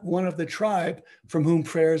am not one of the tribe from whom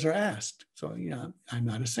prayers are asked. So, I'm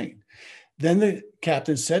not a saint. Then the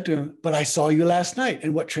captain said to him, but I saw you last night,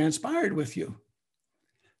 and what transpired with you?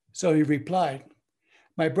 So he replied,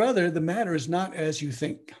 my brother, the matter is not as you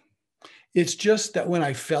think. It's just that when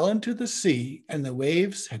I fell into the sea and the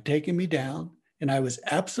waves had taken me down, and I was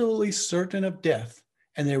absolutely certain of death,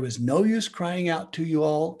 and there was no use crying out to you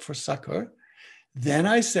all for succor, then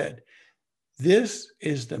I said, this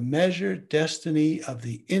is the measured destiny of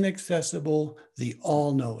the inaccessible, the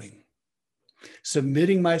all-knowing,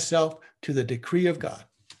 submitting myself to the decree of God.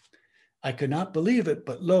 I could not believe it,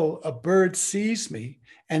 but lo, a bird seized me,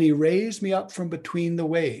 and he raised me up from between the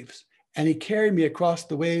waves, and he carried me across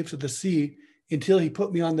the waves of the sea until he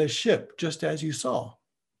put me on the ship, just as you saw.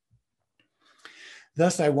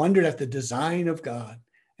 Thus I wondered at the design of God,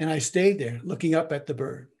 and I stayed there looking up at the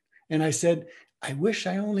bird. And I said, I wish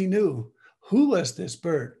I only knew who was this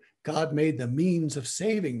bird God made the means of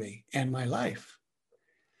saving me and my life.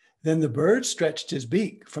 Then the bird stretched his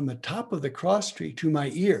beak from the top of the cross tree to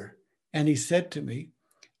my ear, and he said to me,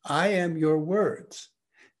 I am your words.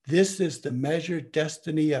 This is the measured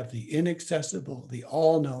destiny of the inaccessible, the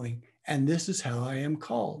all-knowing, and this is how I am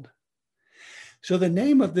called. So the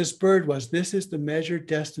name of this bird was, this is the measured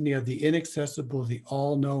destiny of the inaccessible, the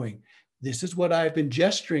all-knowing. This is what I've been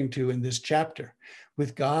gesturing to in this chapter,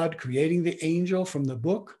 with God creating the angel from the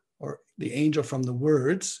book, or the angel from the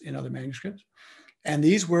words in other manuscripts. And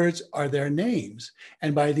these words are their names.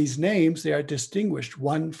 And by these names, they are distinguished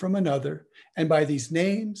one from another. And by these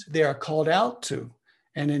names, they are called out to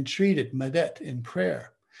and entreated, madet, in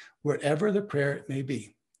prayer, wherever the prayer it may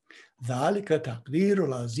be. Dhalika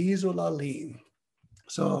taqdirul azizul alim.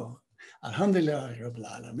 So, alhamdulillah, rabbil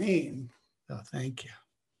alameen. So thank you.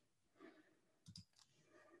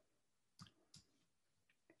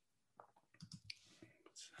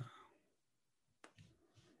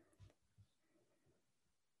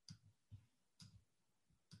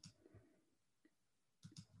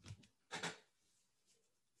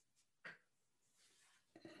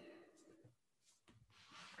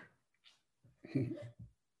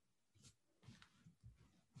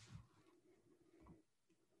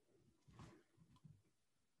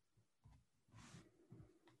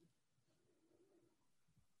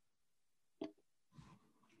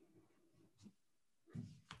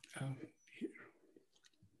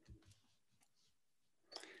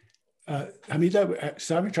 Hamida,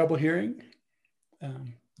 still having trouble hearing?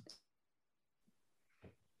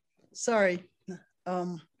 Sorry.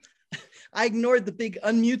 I ignored the big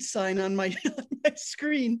unmute sign on my, my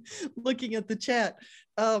screen looking at the chat.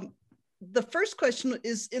 The first question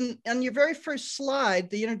is on your very first slide,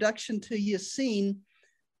 the introduction to Yasin,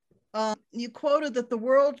 you quoted that the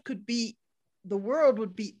world would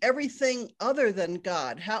be everything other than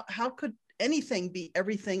God. How could anything be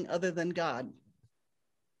everything other than God?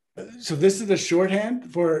 So this is the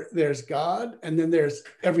shorthand for there's God, and then there's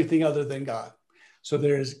everything other than God. So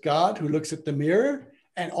there's God who looks at the mirror,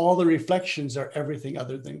 and all the reflections are everything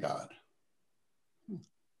other than God.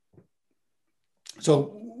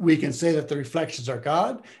 So we can say that the reflections are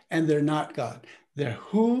God, and they're not God. They're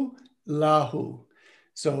hu lahu.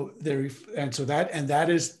 So that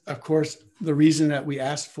is, of course, the reason that we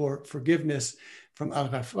ask for forgiveness from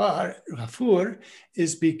Al-Ghafur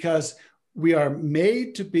is because we are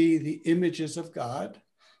made to be the images of God,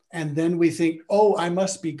 and then we think, oh, I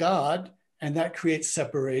must be God, and that creates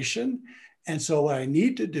separation. And so what I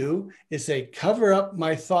need to do is say, cover up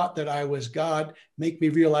my thought that I was God, make me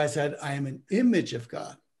realize that I am an image of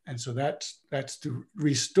God. And so that's to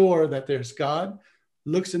restore that there's God,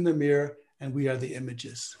 looks in the mirror, and we are the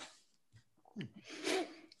images.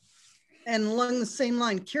 And along the same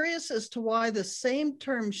line, curious as to why the same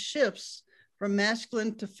term shifts from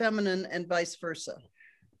masculine to feminine and vice versa.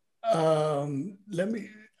 Let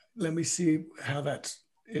me see how that's,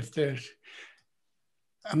 if there's,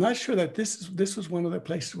 I'm not sure that this was one of the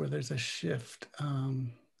places where there's a shift.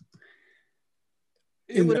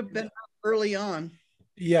 It would have been early on.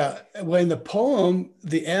 Yeah, well, in the poem,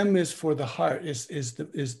 the M is for the heart, is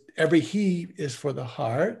every he is for the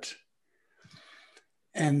heart.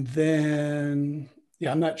 And then,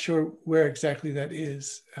 yeah, I'm not sure where exactly that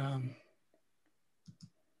is.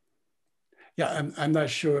 Yeah, I'm not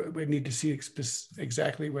sure. We need to see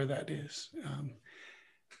exactly where that is.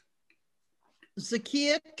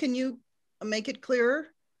 Zakia, can you make it clearer?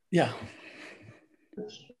 Yeah.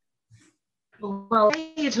 Well,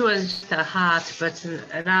 it was the heart, but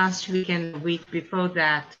last weekend, week before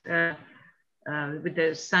that, with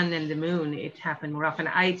the sun and the moon, it happened more often.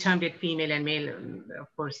 I termed it female and male, of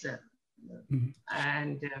course,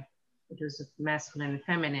 and it was masculine and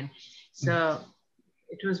feminine. So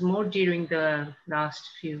it was more during the last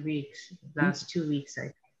few weeks, last 2 weeks, I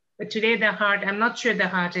think. But today the heart, I'm not sure the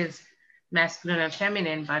heart is masculine or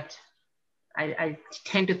feminine, but I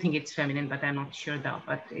tend to think it's feminine, but I'm not sure though.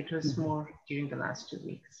 But it was more during the last 2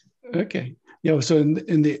 weeks. Okay. Yeah. So in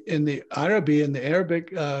the Arabi, in the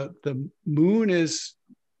Arabic, the moon is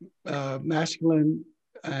masculine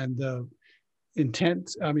and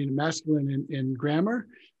masculine in grammar,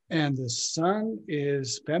 and the sun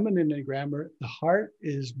is feminine in grammar. The heart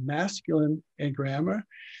is masculine in grammar.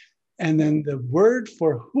 And then the word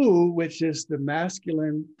for hu, which is the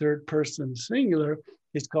masculine third person singular,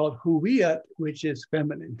 is called huwiyat, which is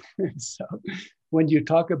feminine. So when you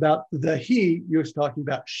talk about the he, you're talking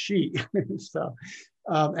about she. So,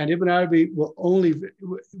 and Ibn Arabi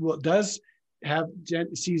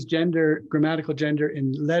sees gender, grammatical gender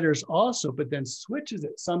in letters also, but then switches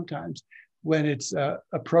it sometimes when it's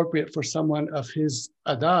appropriate for someone of his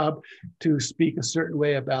adab to speak a certain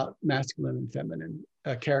way about masculine and feminine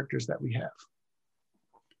characters that we have.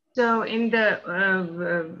 So in the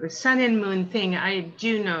sun and moon thing, I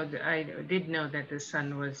did know that the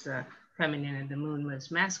sun was feminine and the moon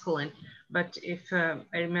was masculine. But if I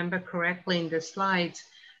remember correctly in the slides,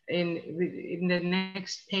 in the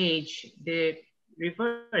next page, the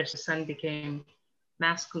reverse, the sun became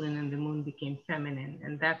masculine and the moon became feminine.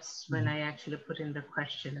 And that's when I actually put in the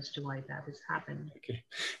question as to why that is happening. Okay.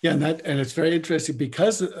 Yeah, and it's very interesting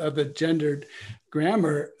because of the gendered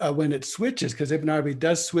grammar when it switches, because Ibn Arabi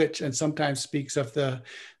does switch and sometimes speaks of the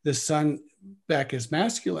sun back as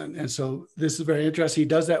masculine. And so this is very interesting. He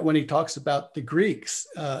does that when he talks about the Greeks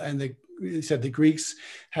he said the Greeks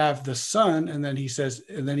have the sun, and then he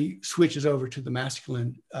switches over to the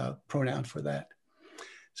masculine pronoun for that.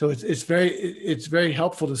 So it's very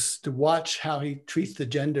helpful to watch how he treats the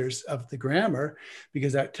genders of the grammar,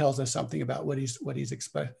 because that tells us something about what he's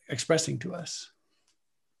expressing to us.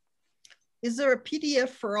 Is there a PDF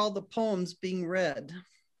for all the poems being read?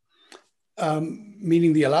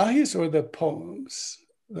 Meaning the Alahis or the poems?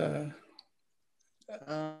 Okay.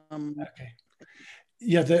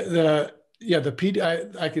 Yeah, the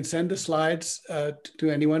PDF. I can send the slides to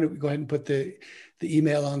anyone. Go ahead and put the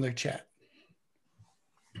email on the chat.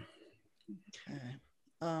 Okay.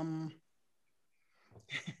 A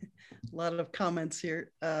lot of comments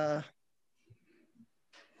here.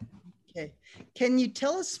 Okay. Can you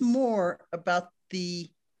tell us more about the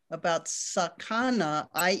about sakana,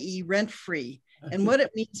 i.e. rent-free, and what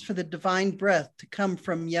it means for the divine breath to come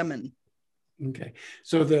from Yemen. Okay,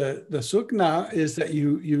 so the sukna is that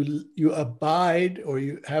you abide, or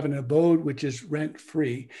you have an abode which is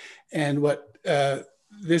rent-free, and what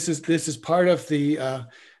this is part of the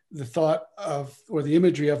thought of, or the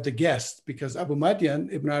imagery of the guest, because Abu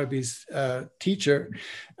Madian, Ibn Arabi's teacher,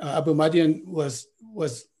 Abu Madian was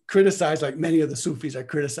criticized, like many of the Sufis are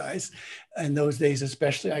criticized in those days,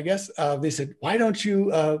 especially, I guess. They said, why don't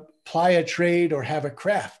you ply a trade or have a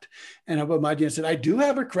craft? And Abu Madian said, I do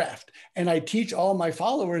have a craft, and I teach all my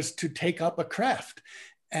followers to take up a craft.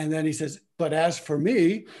 And then he says, but as for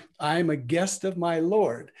me, I'm a guest of my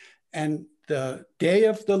Lord, and the day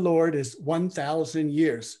of the Lord is 1,000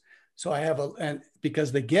 years. So I have and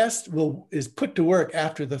because the guest is put to work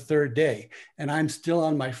after the third day, and I'm still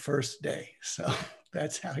on my first day. So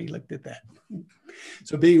that's how he looked at that.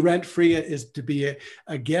 So being rent-free is to be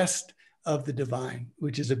a guest of the divine,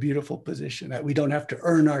 which is a beautiful position, that we don't have to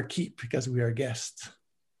earn our keep because we are guests.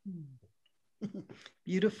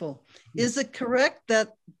 Beautiful. Is it correct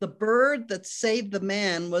that the bird that saved the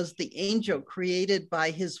man was the angel created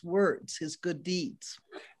by his words, his good deeds?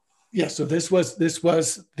 Yes, so this was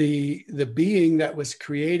the being that was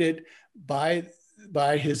created by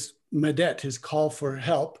his medet, his call for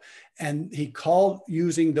help, and he called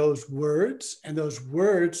using those words, and those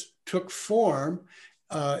words took form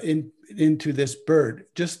into this bird,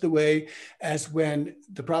 just the way as when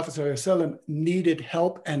the Prophet ﷺ needed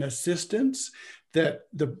help and assistance, that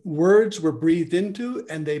the words were breathed into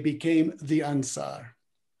and they became the Ansar,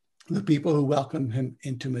 the people who welcomed him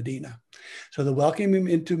into Medina. So the welcoming him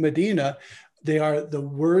into Medina, they are the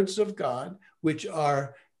words of God, which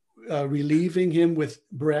are relieving him with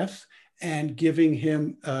breath and giving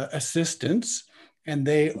him assistance. And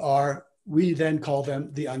we then call them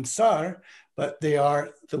the Ansar, but they are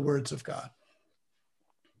the words of God.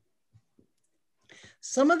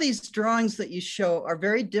 Some of these drawings that you show are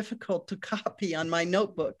very difficult to copy on my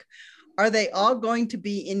notebook. Are they all going to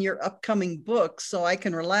be in your upcoming book so I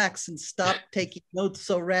can relax and stop taking notes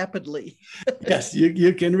so rapidly? Yes,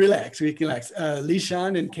 you can relax. We can relax.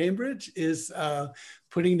 Lishan in Cambridge is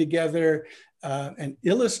putting together an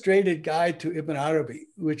illustrated guide to Ibn Arabi,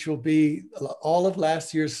 which will be all of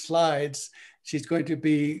last year's slides. She's going to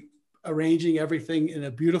be arranging everything in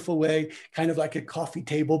a beautiful way, kind of like a coffee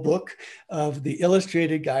table book of the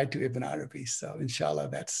illustrated guide to Ibn Arabi. So inshallah,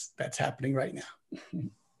 that's happening right now.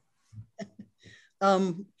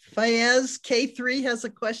 Fayez K3 has a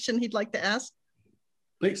question he'd like to ask.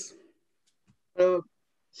 Please. Hello.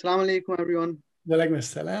 Assalamu alaikum, everyone. Walaikum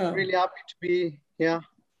assalam. Really happy to be here.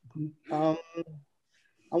 I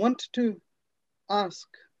wanted to ask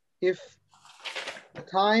if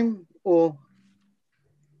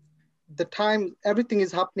the time everything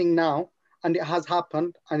is happening now, and it has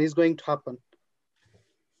happened and is going to happen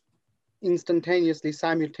instantaneously,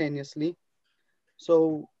 simultaneously.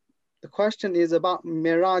 So the question is about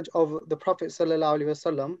Miraj of the Prophet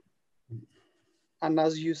ﷺ. And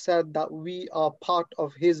as you said, that we are part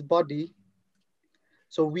of his body.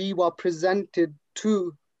 So we were presented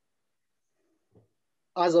to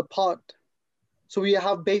as a part. So we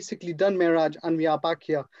have basically done Miraj and we are back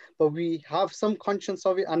here, but we have some conscience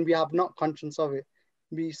of it and we have not conscience of it.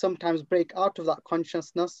 We sometimes break out of that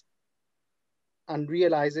consciousness and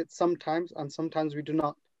realize it sometimes, and sometimes we do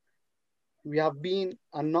not. We have been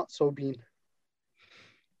and not so been.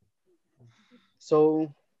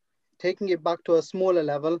 So taking it back to a smaller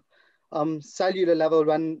level, cellular level,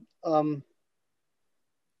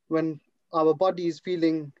 when our body is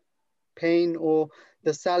feeling pain or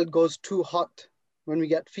the cell goes too hot, when we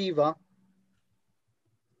get fever,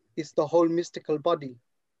 it's the whole mystical body.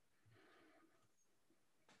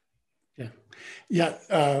 Yeah.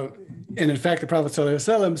 And in fact, the Prophet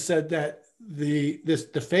ﷺ said that the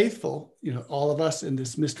faithful, all of us in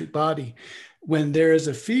this mystic body, when there is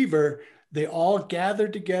a fever, they all gather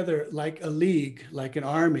together like a league, like an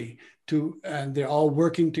army, and they're all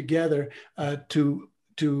working together to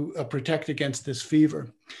protect against this fever.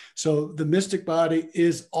 So the mystic body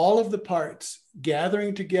is all of the parts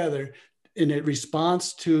gathering together in a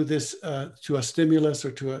response to this, to a stimulus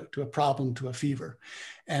or to a problem, to a fever.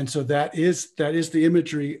 And so that is the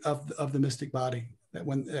imagery of the mystic body,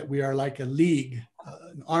 that we are like a league,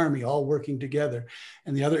 an army, all working together.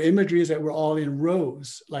 And the other imagery is that we're all in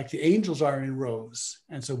rows, like the angels are in rows.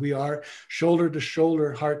 And so we are shoulder to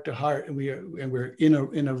shoulder, heart to heart, and we're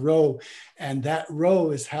in a row. And that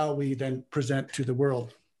row is how we then present to the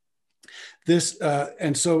world.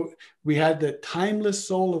 And so we had the timeless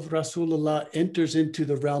soul of Rasulullah enters into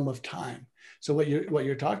the realm of time. So what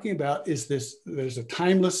you're talking about is this, there's a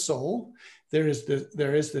timeless soul, there is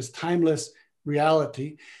this timeless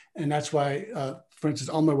reality. And that's why, for instance,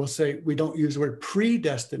 Omar will say, we don't use the word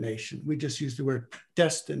predestination, we just use the word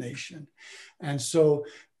destination. And so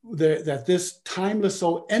that this timeless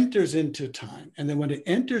soul enters into time. And then when it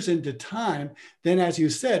enters into time, then as you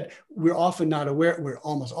said, we're often not aware, we're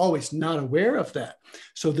almost always not aware of that.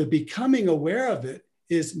 So the becoming aware of it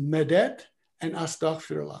is medet and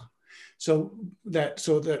astaghfirullah. So that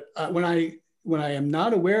when I am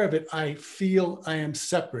not aware of it, I feel I am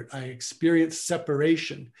separate. I experience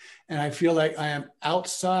separation, and I feel like I am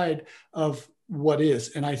outside of what is.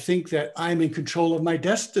 And I think that I'm in control of my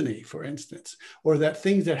destiny, for instance, or that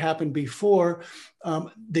things that happened before,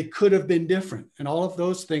 they could have been different. And all of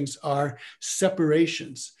those things are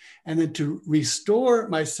separations. And then to restore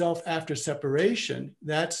myself after separation,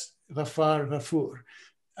 that's ghafar ghafur,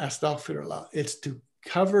 astaghfirullah. It's to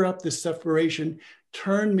cover up the separation,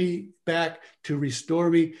 turn me back, to restore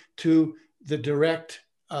me to the direct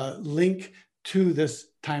link to this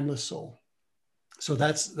timeless soul. So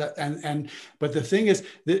that's that. But the thing is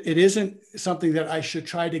that it isn't something that I should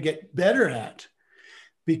try to get better at,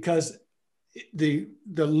 because the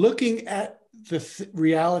looking at the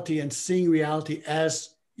reality and seeing reality as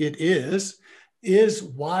it is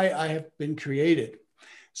why I have been created.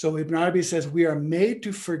 So Ibn Arabi says we are made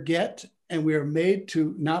to forget, and we are made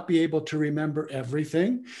to not be able to remember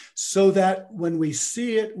everything, so that when we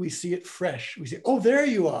see it fresh. We say, oh, there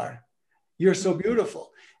you are. You're so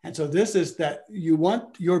beautiful. And so this is that you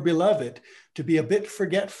want your beloved to be a bit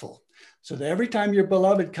forgetful, so that every time your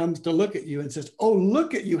beloved comes to look at you and says, oh,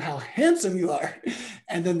 look at you, how handsome you are.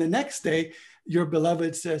 And then the next day, your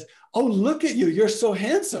beloved says, oh, look at you, you're so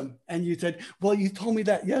handsome. And you said, well, you told me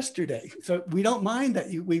that yesterday. So we don't mind that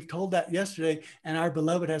we've told that yesterday, and our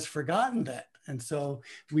beloved has forgotten that. And so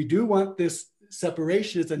we do want this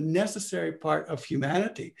separation as a necessary part of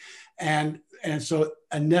humanity. And so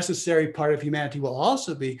a necessary part of humanity will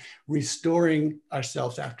also be restoring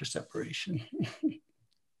ourselves after separation.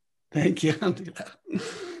 Thank you.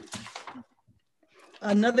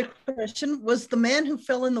 Another question, was the man who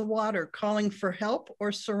fell in the water calling for help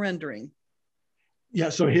or surrendering? Yeah,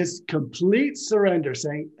 so his complete surrender,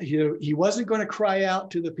 saying he wasn't going to cry out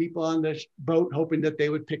to the people on the boat hoping that they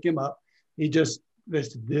would pick him up. He just,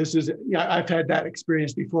 this is, yeah, I've had that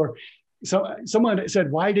experience before. So someone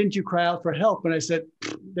said, why didn't you cry out for help? And I said,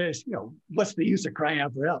 what's the use of crying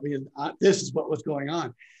out for help? Because this is what was going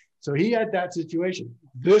on. So he had that situation.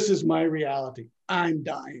 This is my reality. I'm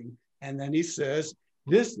dying. And then he says,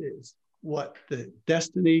 this is what the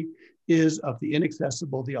destiny is of the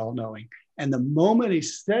inaccessible, the all-knowing. And the moment he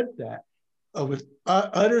said that with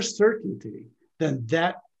utter certainty, then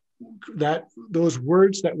those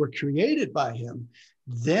words that were created by him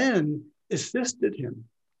then assisted him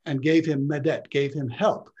and gave him medet, gave him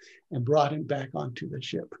help, and brought him back onto the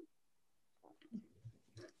ship.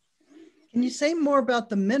 Can you say more about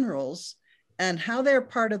the minerals and how they're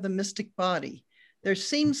part of the mystic body? There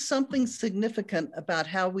seems something significant about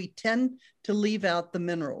how we tend to leave out the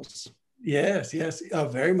minerals. Yes,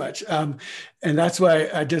 very much. And that's why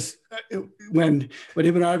I just, when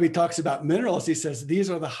Ibn Arabi talks about minerals, he says,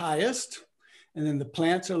 these are the highest, and then the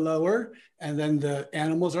plants are lower, and then the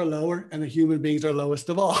animals are lower, and the human beings are lowest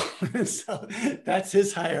of all. So that's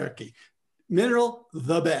his hierarchy. Mineral,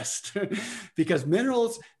 the best, because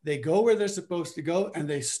minerals, they go where they're supposed to go and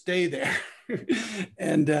they stay there.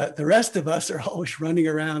 And the rest of us are always running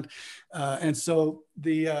around. And so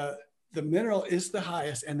the mineral is the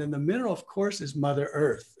highest. And then the mineral, of course, is Mother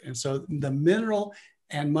Earth. And so the mineral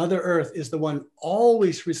and Mother Earth is the one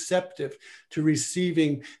always receptive to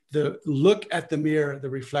receiving the look at the mirror, the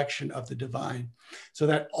reflection of the divine. So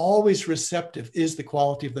that always receptive is the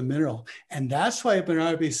quality of the mineral. And that's why Ibn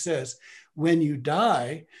Arabi says, when you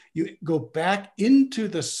die, you go back into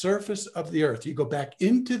the surface of the earth. You go back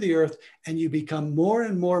into the earth and you become more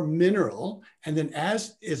and more mineral. And then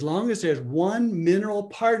as long as there's one mineral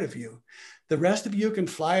part of you, the rest of you can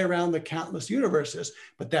fly around the countless universes,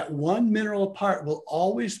 but that one mineral part will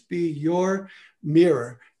always be your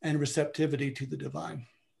mirror and receptivity to the divine.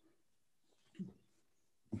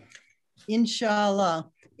 Inshallah.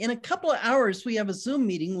 In a couple of hours, we have a Zoom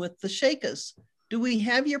meeting with the Sheikhs. Do we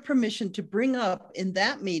have your permission to bring up in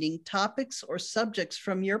that meeting topics or subjects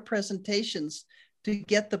from your presentations to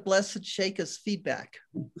get the Blessed Sheikh's feedback?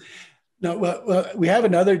 No, well, we have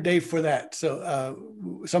another day for that. So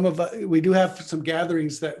we do have some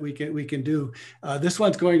gatherings that we can do. This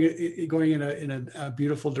one's going in a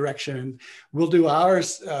beautiful direction, and we'll do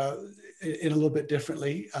ours in a little bit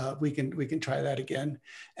differently, we can try that again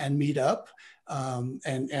and meet up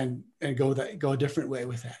and go a different way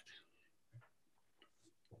with that.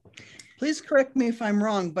 Please correct me if I'm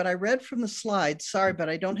wrong, but I read from the slides, sorry, but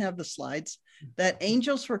I don't have the slides, that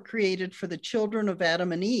angels were created for the children of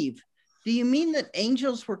Adam and Eve. Do you mean that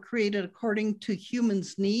angels were created according to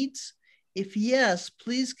humans' needs? If yes,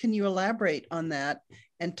 please can you elaborate on that,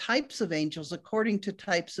 and types of angels according to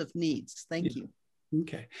types of needs? Thank you.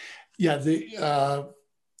 Okay. Yeah,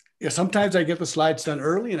 sometimes I get the slides done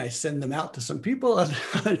early and I send them out to some people.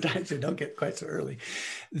 Other times they don't get quite so early.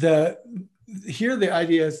 Here the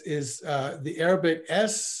idea is the Arabic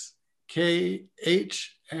S, K,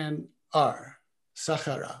 H, and R,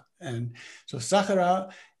 Sakhara. And so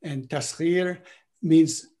Sakhara and Taskhir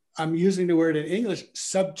means, I'm using the word in English,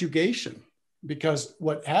 subjugation, because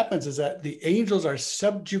what happens is that the angels are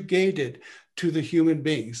subjugated to the human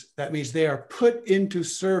beings. That means they are put into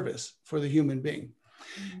service for the human being.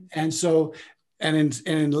 And so,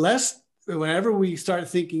 unless, whenever we start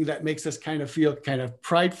thinking that makes us kind of feel kind of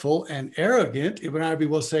prideful and arrogant, Ibn Arabi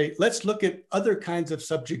will say, let's look at other kinds of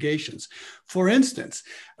subjugations. For instance,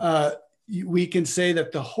 we can say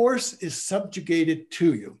that the horse is subjugated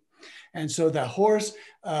to you. And so the horse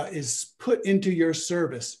is put into your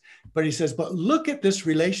service. But he says, but look at this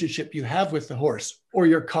relationship you have with the horse or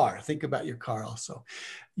your car. Think about your car also.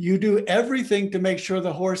 You do everything to make sure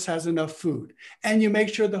the horse has enough food. And you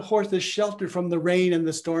make sure the horse is sheltered from the rain and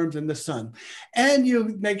the storms and the sun. And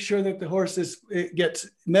you make sure that the horse gets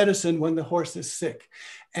medicine when the horse is sick.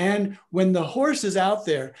 And when the horse is out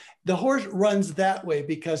there, the horse runs that way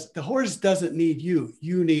because the horse doesn't need you.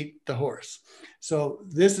 You need the horse. So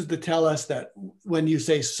this is to tell us that when you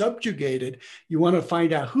say subjugated, you want to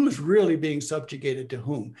find out who's really being subjugated to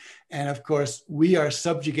whom. And of course, we are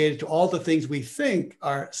subjugated to all the things we think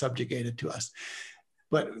are subjugated to us.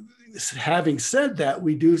 But having said that,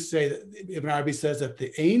 we do say that Ibn Arabi says that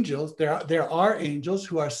the angels, there are angels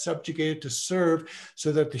who are subjugated to serve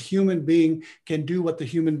so that the human being can do what the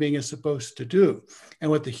human being is supposed to do.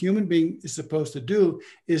 And what the human being is supposed to do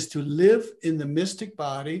is to live in the mystic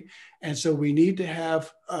body. And so we need to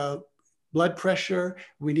have blood pressure,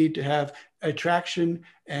 we need to have attraction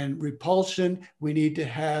and repulsion, we need to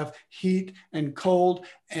have heat and cold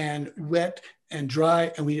and wet and dry,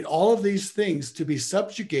 and we need all of these things to be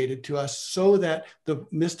subjugated to us so that the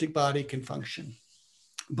mystic body can function.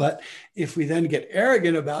 But if we then get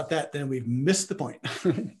arrogant about that, then we've missed the point.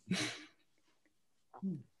 The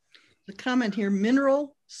comment here,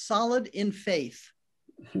 mineral, solid in faith.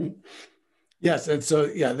 Yes, and so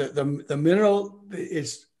yeah, the mineral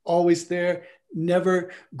is always there,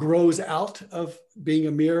 never grows out of being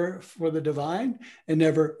a mirror for the divine, and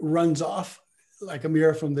never runs off like a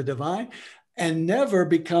mirror from the divine, and never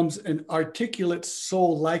becomes an articulate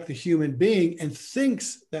soul like the human being and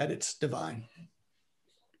thinks that it's divine.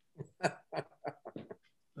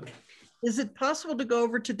 Is it possible to go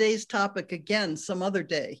over today's topic again some other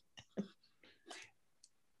day?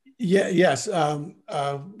 Yeah, yes. We'll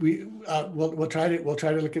try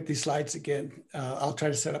to look at these slides again. I'll try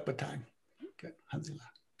to set up a time. Okay.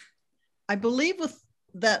 I believe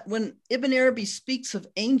that when Ibn Arabi speaks of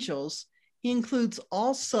angels, he includes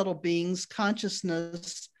all subtle beings,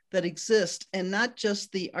 consciousness that exist, and not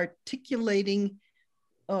just the articulating.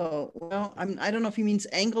 Oh, well, I don't know if he means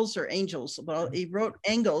angels or angels. Well, he wrote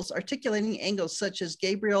angels, articulating angels such as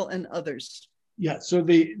Gabriel and others. Yeah, so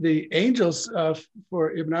the angels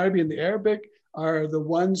for Ibn Arabi in the Arabic are the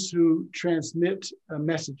ones who transmit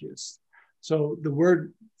messages. So the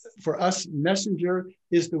word for us, messenger,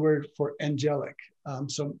 is the word for angelic.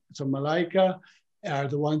 So malaika are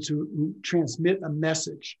the ones who transmit a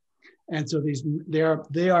message. And so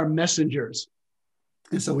they are messengers.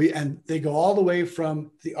 And so they go all the way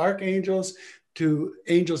from the archangels to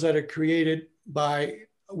angels that are created by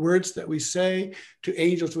words that we say, to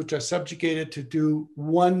angels which are subjugated to do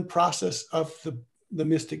one process of the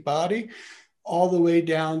mystic body, all the way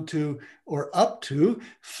down to, or up to,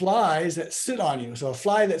 flies that sit on you. So a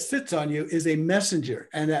fly that sits on you is a messenger.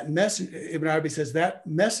 And that messenger, Ibn Arabi says, that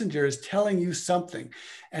messenger is telling you something.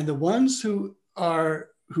 And the ones who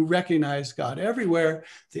recognize God everywhere,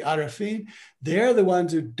 the Arafin, they're the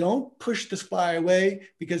ones who don't push the fly away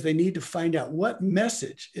because they need to find out what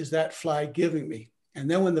message is that fly giving me. And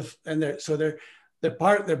then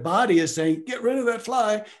their body is saying, get rid of that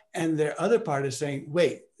fly. And their other part is saying,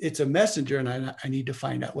 wait, it's a messenger. And I need to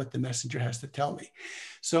find out what the messenger has to tell me.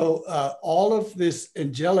 So all of this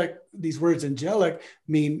these words angelic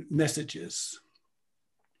mean messages.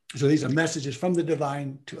 So these are messages from the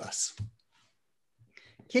divine to us.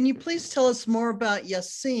 Can you please tell us more about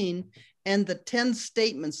Yasin and the 10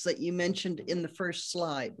 statements that you mentioned in the first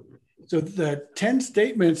slide? So the 10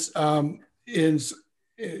 statements in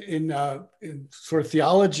sort of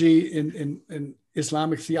theology, in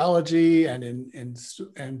Islamic theology, and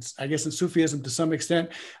I guess in Sufism to some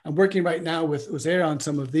extent. I'm working right now with Uzair on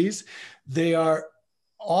some of these. They are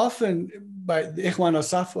often, by the Ikhwan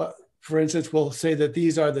al-Safwa, for instance, will say that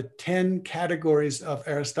these are the 10 categories of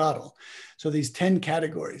Aristotle. So these 10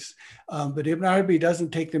 categories, but Ibn Arabi doesn't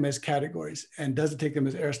take them as categories and doesn't take them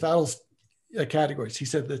as Aristotle's categories. He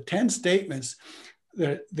said the 10 statements,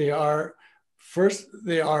 that they are first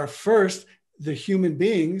the human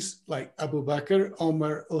beings like Abu Bakr,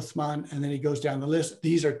 Omar, Uthman, and then he goes down the list.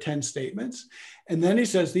 These are 10 statements. And then he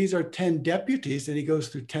says these are 10 deputies, and he goes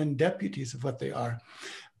through 10 deputies of what they are.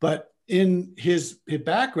 But in his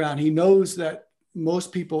background, he knows that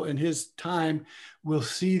most people in his time will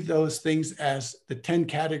see those things as the 10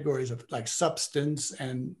 categories of like substance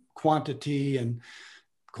and quantity and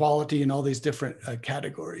quality and all these different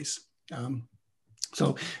categories.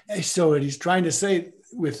 So what he's trying to say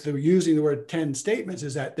with using the word 10 statements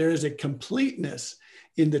is that there is a completeness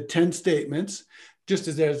in the 10 statements, just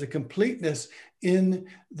as there's a completeness in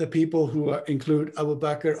the people who include Abu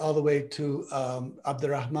Bakr all the way to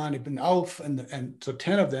Abdurrahman ibn Auf, and so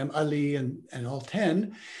 10 of them, Ali and all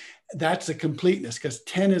 10, that's a completeness because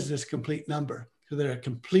 10 is this complete number. So there are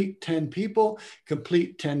complete 10 people,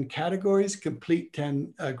 complete 10 categories, complete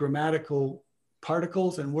 10 grammatical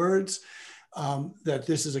particles and words, that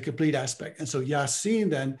this is a complete aspect. And so Yasin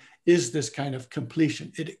then is this kind of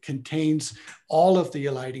completion. It contains all of the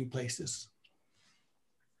alighting places.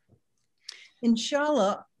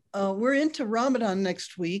 Inshallah, we're into Ramadan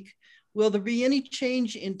next week. Will there be any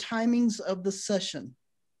change in timings of the session?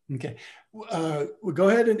 Okay, we'll go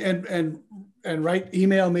ahead and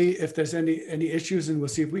email me if there's any issues, and we'll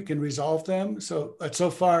see if we can resolve them. So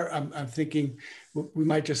far, I'm thinking we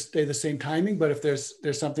might just stay the same timing, but if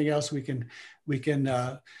there's something else, we can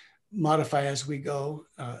modify as we go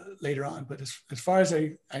later on. But as far as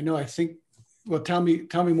I know, I think, well, tell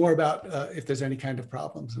me more about if there's any kind of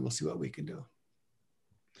problems, and we'll see what we can do.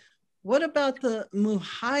 What about the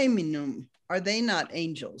Muhayminun? Are they not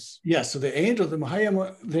angels? Yes, so the angels, the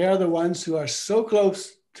Muhaymin, they are the ones who are so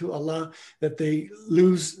close to Allah that they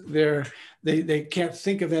lose they can't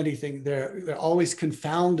think of anything. They're always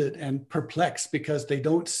confounded and perplexed because they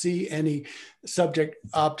don't see any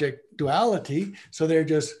subject-object duality. So they're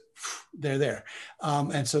there.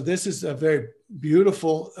 And so this is a very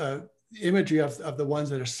beautiful imagery of the ones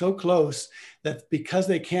that are so close that because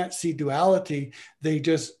they can't see duality, they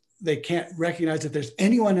can't recognize that there's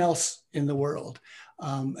anyone else in the world.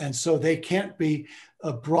 And so they can't be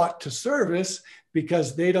brought to service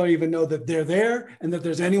because they don't even know that they're there and that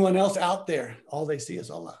there's anyone else out there. All they see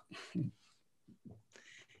is Allah.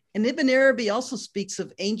 And Ibn Arabi also speaks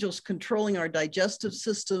of angels controlling our digestive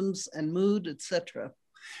systems and mood, etc.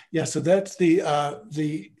 Yeah, so that's he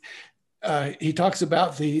talks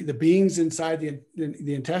about the beings inside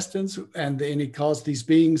the intestines, and he calls these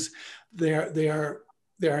beings, they're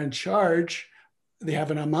in charge. They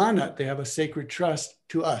have an amanat, they have a sacred trust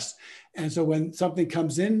to us. And so when something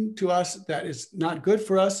comes in to us that is not good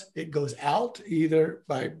for us, it goes out either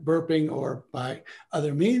by burping or by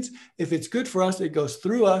other means. If it's good for us, it goes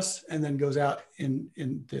through us and then goes out in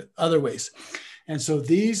the other ways. And so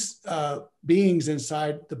these beings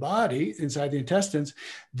inside the body, inside the intestines,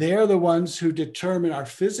 they're the ones who determine our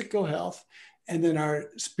physical health and then our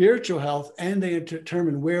spiritual health, and they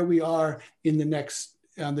determine where we are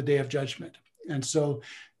on the day of judgment. And so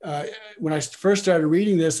when I first started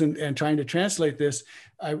reading this and trying to translate this,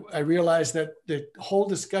 I realized that the whole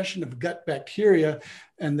discussion of gut bacteria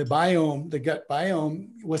and the gut biome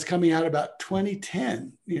was coming out about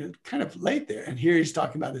 2010, kind of late there. And here he's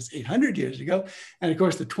talking about this 800 years ago. And of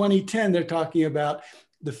course, the 2010, they're talking about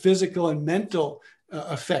the physical and mental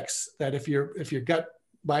effects, that if your gut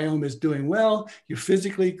biome is doing well, you're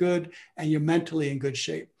physically good and you're mentally in good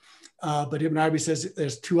shape. But Ibn Arabi says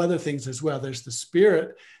there's two other things as well. There's the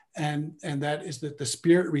spirit, and that is that the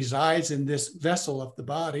spirit resides in this vessel of the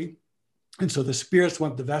body. And so the spirits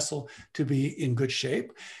want the vessel to be in good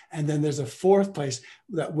shape. And then there's a fourth place,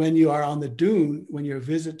 that when you are on the dune, when you're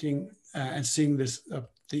visiting and seeing this,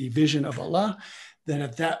 the vision of Allah, then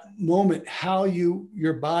at that moment, how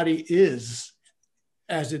your body is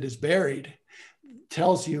as it is buried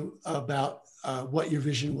tells you about what your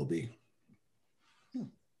vision will be.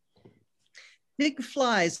 Big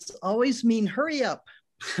flies always mean hurry up.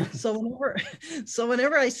 So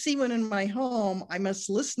whenever I see one in my home, I must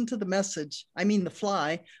listen to the message. I mean the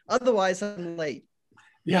fly, otherwise I'm late.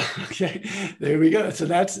 Yeah. Okay. There we go. So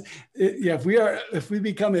that's, yeah, if we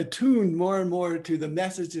become attuned more and more to the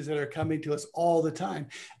messages that are coming to us all the time,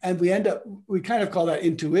 and we kind of call that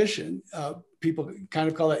intuition. People kind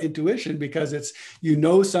of call that intuition because it's, you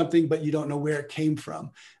know something, but you don't know where it came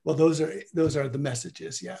from. Well, those are the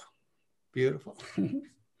messages. Yeah. Beautiful.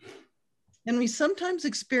 And we sometimes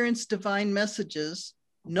experience divine messages,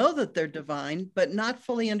 know that they're divine, but not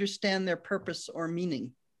fully understand their purpose or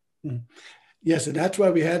meaning. Yes, and that's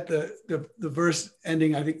why we had the verse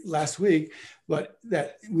ending, I think, last week, but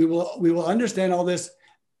that we will understand all this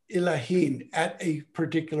ilahin at a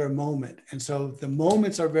particular moment. And so the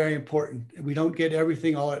moments are very important. We don't get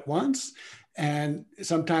everything all at once. And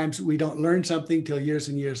sometimes we don't learn something till years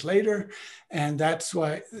and years later. And that's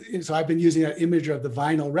why, so I've been using that image of the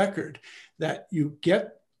vinyl record, that you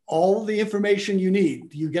get all the information you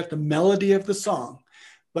need. You get the melody of the song,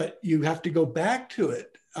 but you have to go back to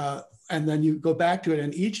it. And then you go back to it.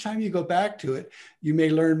 And each time you go back to it, you may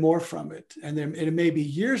learn more from it. And then it may be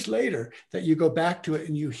years later that you go back to it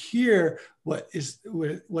and you hear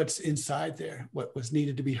what's inside there, what was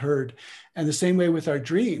needed to be heard. And the same way with our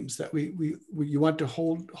dreams, that you want to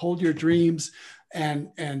hold your dreams and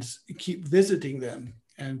keep visiting them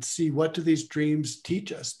and see, what do these dreams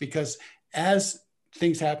teach us? Because as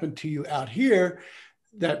things happen to you out here,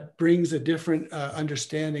 that brings a different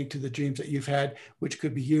understanding to the dreams that you've had, which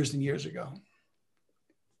could be years and years ago.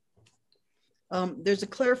 There's a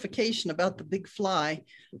clarification about the big fly.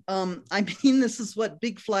 I mean, this is what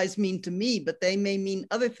big flies mean to me, but they may mean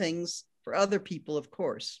other things for other people, of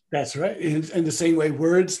course. That's right. In the same way,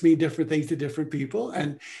 words mean different things to different people.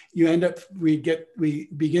 And you end up, we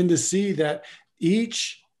begin to see that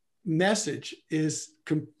each message is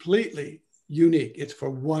completely unique. It's for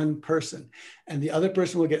one person, and the other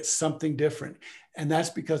person will get something different. And that's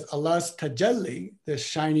because Allah's tajalli, the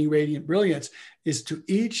shining radiant brilliance, is to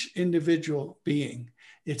each individual being.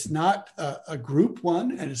 It's not a group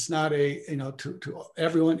one, and it's not to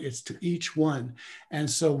everyone, it's to each one. And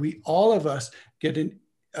so all of us get an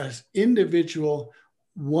individual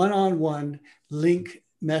one-on-one link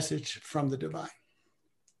message from the divine.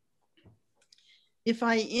 If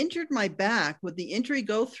I injured my back, would the injury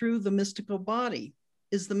go through the mystical body?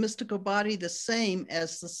 Is the mystical body the same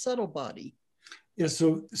as the subtle body? Yeah,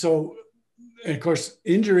 so of course,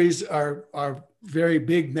 injuries are very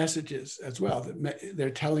big messages as well.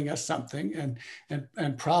 They're telling us something,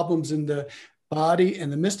 and problems in the body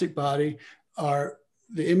and the mystic body are,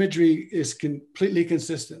 the imagery is completely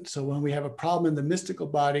consistent. So when we have a problem in the mystical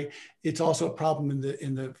body, it's also a problem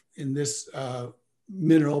in this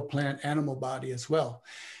mineral, plant, animal body as well.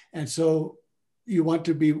 And so we want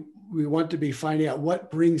to be finding out what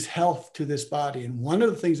brings health to this body. And one of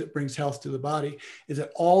the things that brings health to the body is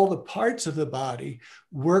that all the parts of the body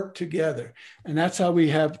work together. And that's how we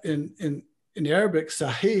have in Arabic,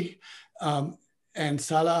 sahih and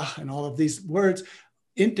salah and all of these words,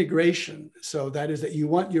 integration. So that is that you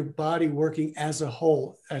want your body working as a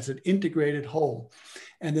whole, as an integrated whole.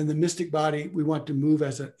 And then the mystic body, we want to move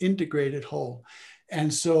as an integrated whole.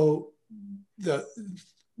 And so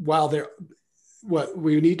what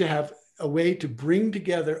we need to have a way to bring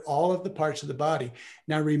together all of the parts of the body.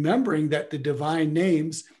 Now, remembering that the divine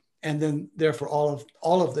names, and then therefore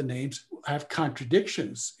all of the names, have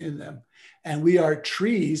contradictions in them. And we are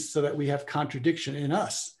trees so that we have contradiction in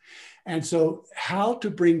us. And so how to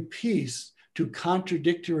bring peace to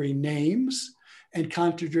contradictory names and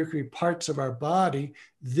contradictory parts of our body,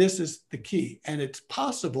 this is the key. And it's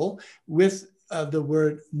possible with the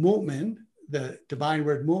word mu'min. The divine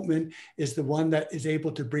word mu'min is the one that is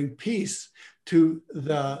able to bring peace to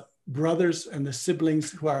the brothers and the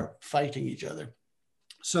siblings who are fighting each other.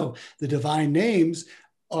 So the divine names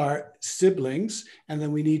are siblings, and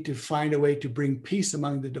then we need to find a way to bring peace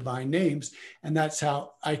among the divine names. And that's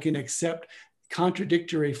how I can accept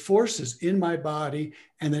contradictory forces in my body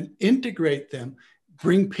and then integrate them,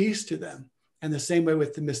 bring peace to them. And the same way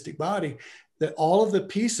with the mystic body, that all of the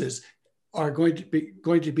pieces are going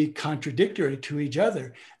to be contradictory to each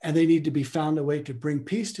other, and they need to be found a way to bring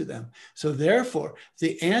peace to them. So therefore,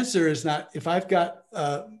 the answer is not, if I've got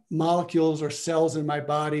molecules or cells in my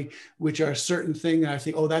body which are a certain thing, and I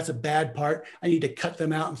think, oh, that's a bad part, I need to cut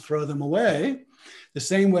them out and throw them away. The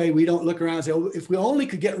same way we don't look around and say, oh, if we only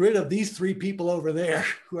could get rid of these 3 people over there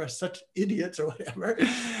who are such idiots or whatever,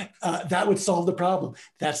 that would solve the problem.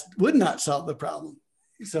 That would not solve the problem.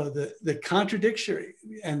 So the contradictory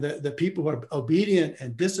and the people who are obedient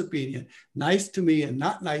and disobedient, nice to me and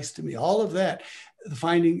not nice to me, all of that,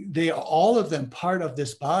 finding they are all of them part of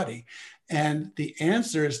this body. And the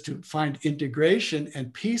answer is to find integration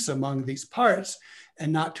and peace among these parts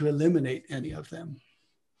and not to eliminate any of them.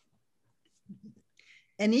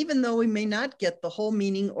 And even though we may not get the whole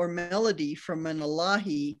meaning or melody from an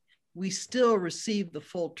Ilahi, we still receive the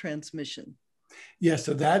full transmission. Yeah,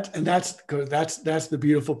 so that's the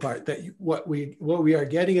beautiful part, that what we are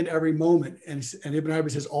getting at every moment, and Ibn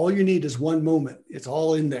Arabi says all you need is one moment. It's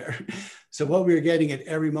all in there. So what we are getting at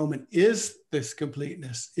every moment is this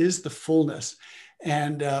completeness, is the fullness,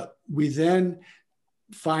 and we then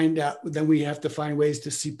find out. Then we have to find ways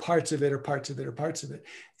to see parts of it, or parts of it, or parts of it.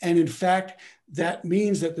 And in fact, that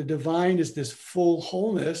means that the divine is this full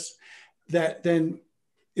wholeness that then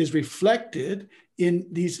is reflected in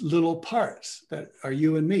these little parts that are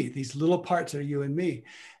you and me, these little parts are you and me.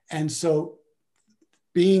 And so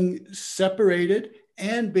being separated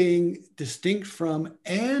and being distinct from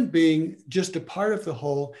and being just a part of the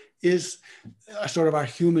whole is a sort of our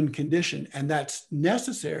human condition. And that's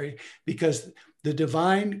necessary because the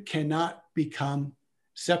divine cannot become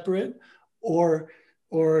separate or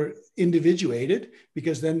individuated,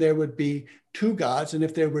 because then there would be two gods. And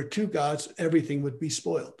if there were two gods, everything would be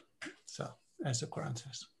spoiled. So, as the Quran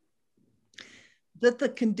says. That the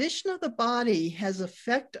condition of the body has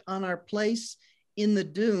effect on our place in the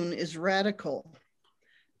dune is radical.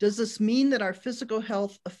 Does this mean that our physical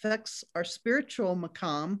health affects our spiritual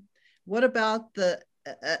maqam? What about the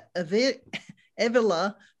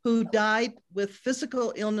Evila who died with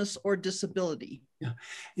physical illness or disability?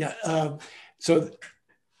 So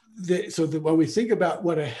when we think about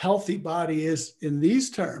what a healthy body is in these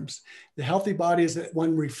terms, the healthy body is that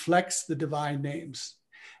one reflects the divine names.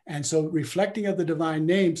 And so reflecting of the divine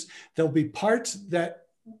names, there'll be parts that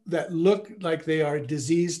look like they are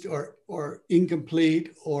diseased or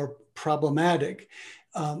incomplete or problematic.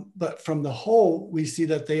 But from the whole, we see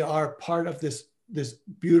that they are part of this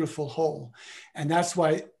beautiful whole. And that's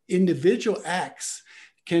why individual acts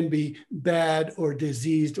can be bad or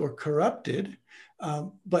diseased or corrupted.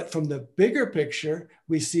 But from the bigger picture,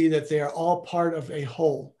 we see that they are all part of a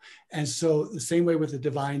whole. And so the same way with the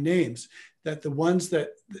divine names, that the ones that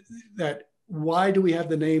why do we have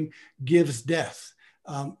the name gives death?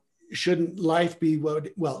 Shouldn't life be,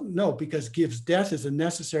 well, no, because gives death is a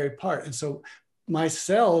necessary part. And so my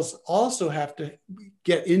cells also have to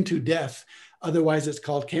get into death. Otherwise it's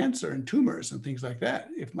called cancer and tumors and things like that.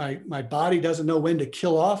 If my body doesn't know when to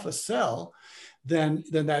kill off a cell, then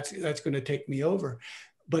that's going to take me over.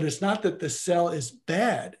 But it's not that the cell is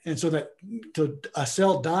bad. And so that a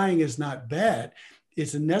cell dying is not bad.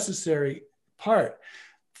 It's a necessary part.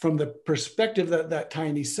 From the perspective that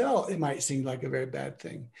tiny cell, it might seem like a very bad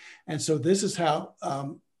thing. And so this is how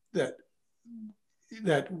that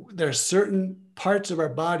there are certain parts of our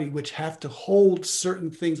body which have to hold certain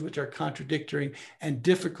things which are contradictory and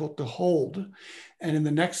difficult to hold. And in the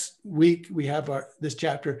next week, we have this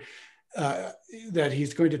chapter that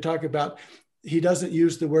he's going to talk about. He doesn't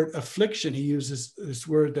use the word affliction. He uses this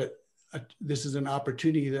word that this is an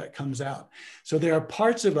opportunity that comes out. So there are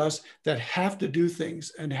parts of us that have to do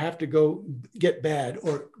things and have to go get bad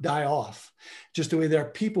or die off. Just the way there are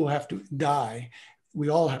people who have to die. We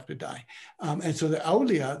all have to die. And so the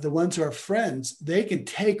awliya, the ones who are friends, they can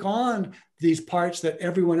take on these parts that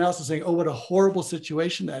everyone else is saying, oh, what a horrible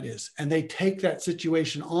situation that is. And they take that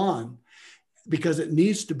situation on because it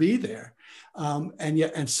needs to be there.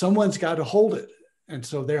 And someone's got to hold it. And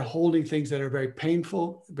so they're holding things that are very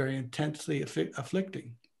painful, very intensely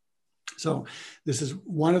afflicting. So this is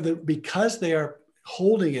one of because they are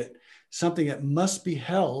holding it, something that must be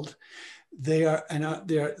held, they are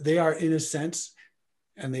in a sense,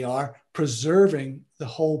 and they are preserving the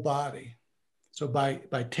whole body. So by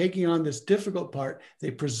taking on this difficult part, they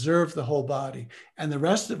preserve the whole body. And the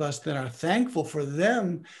rest of us then are thankful for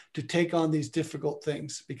them to take on these difficult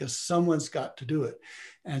things because someone's got to do it.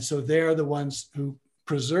 And so they're the ones who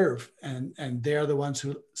preserve, and they're the ones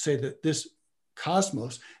who say that this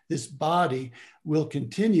cosmos, this body will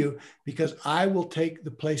continue because I will take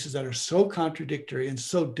the places that are so contradictory and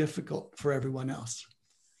so difficult for everyone else.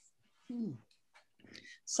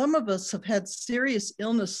 Some of us have had serious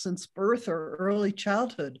illness since birth or early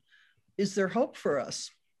childhood. Is there hope for us?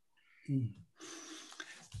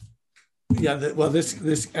 Yeah, well,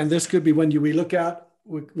 this could be when we look out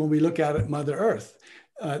at Mother Earth.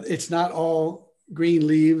 It's not all green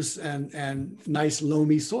leaves and nice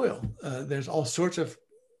loamy soil. There's all sorts of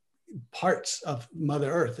parts of Mother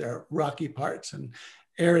Earth. There are rocky parts and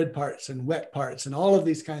arid parts and wet parts and all of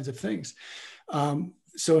these kinds of things.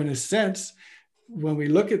 So in a sense, when we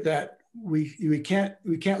look at that, we can't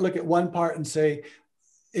look at one part and say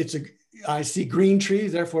I see green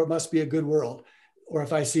trees, therefore it must be a good world. Or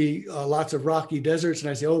if I see lots of rocky deserts and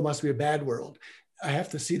I say, oh, it must be a bad world. I have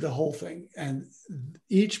to see the whole thing. And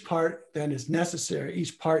each part then is necessary.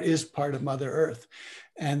 Each part is part of Mother Earth.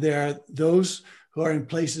 And there are those who are in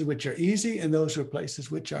places which are easy and those who are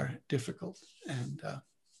places which are difficult. And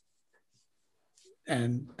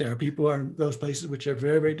there are people who are in those places which are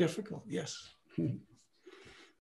very, very difficult. Yes.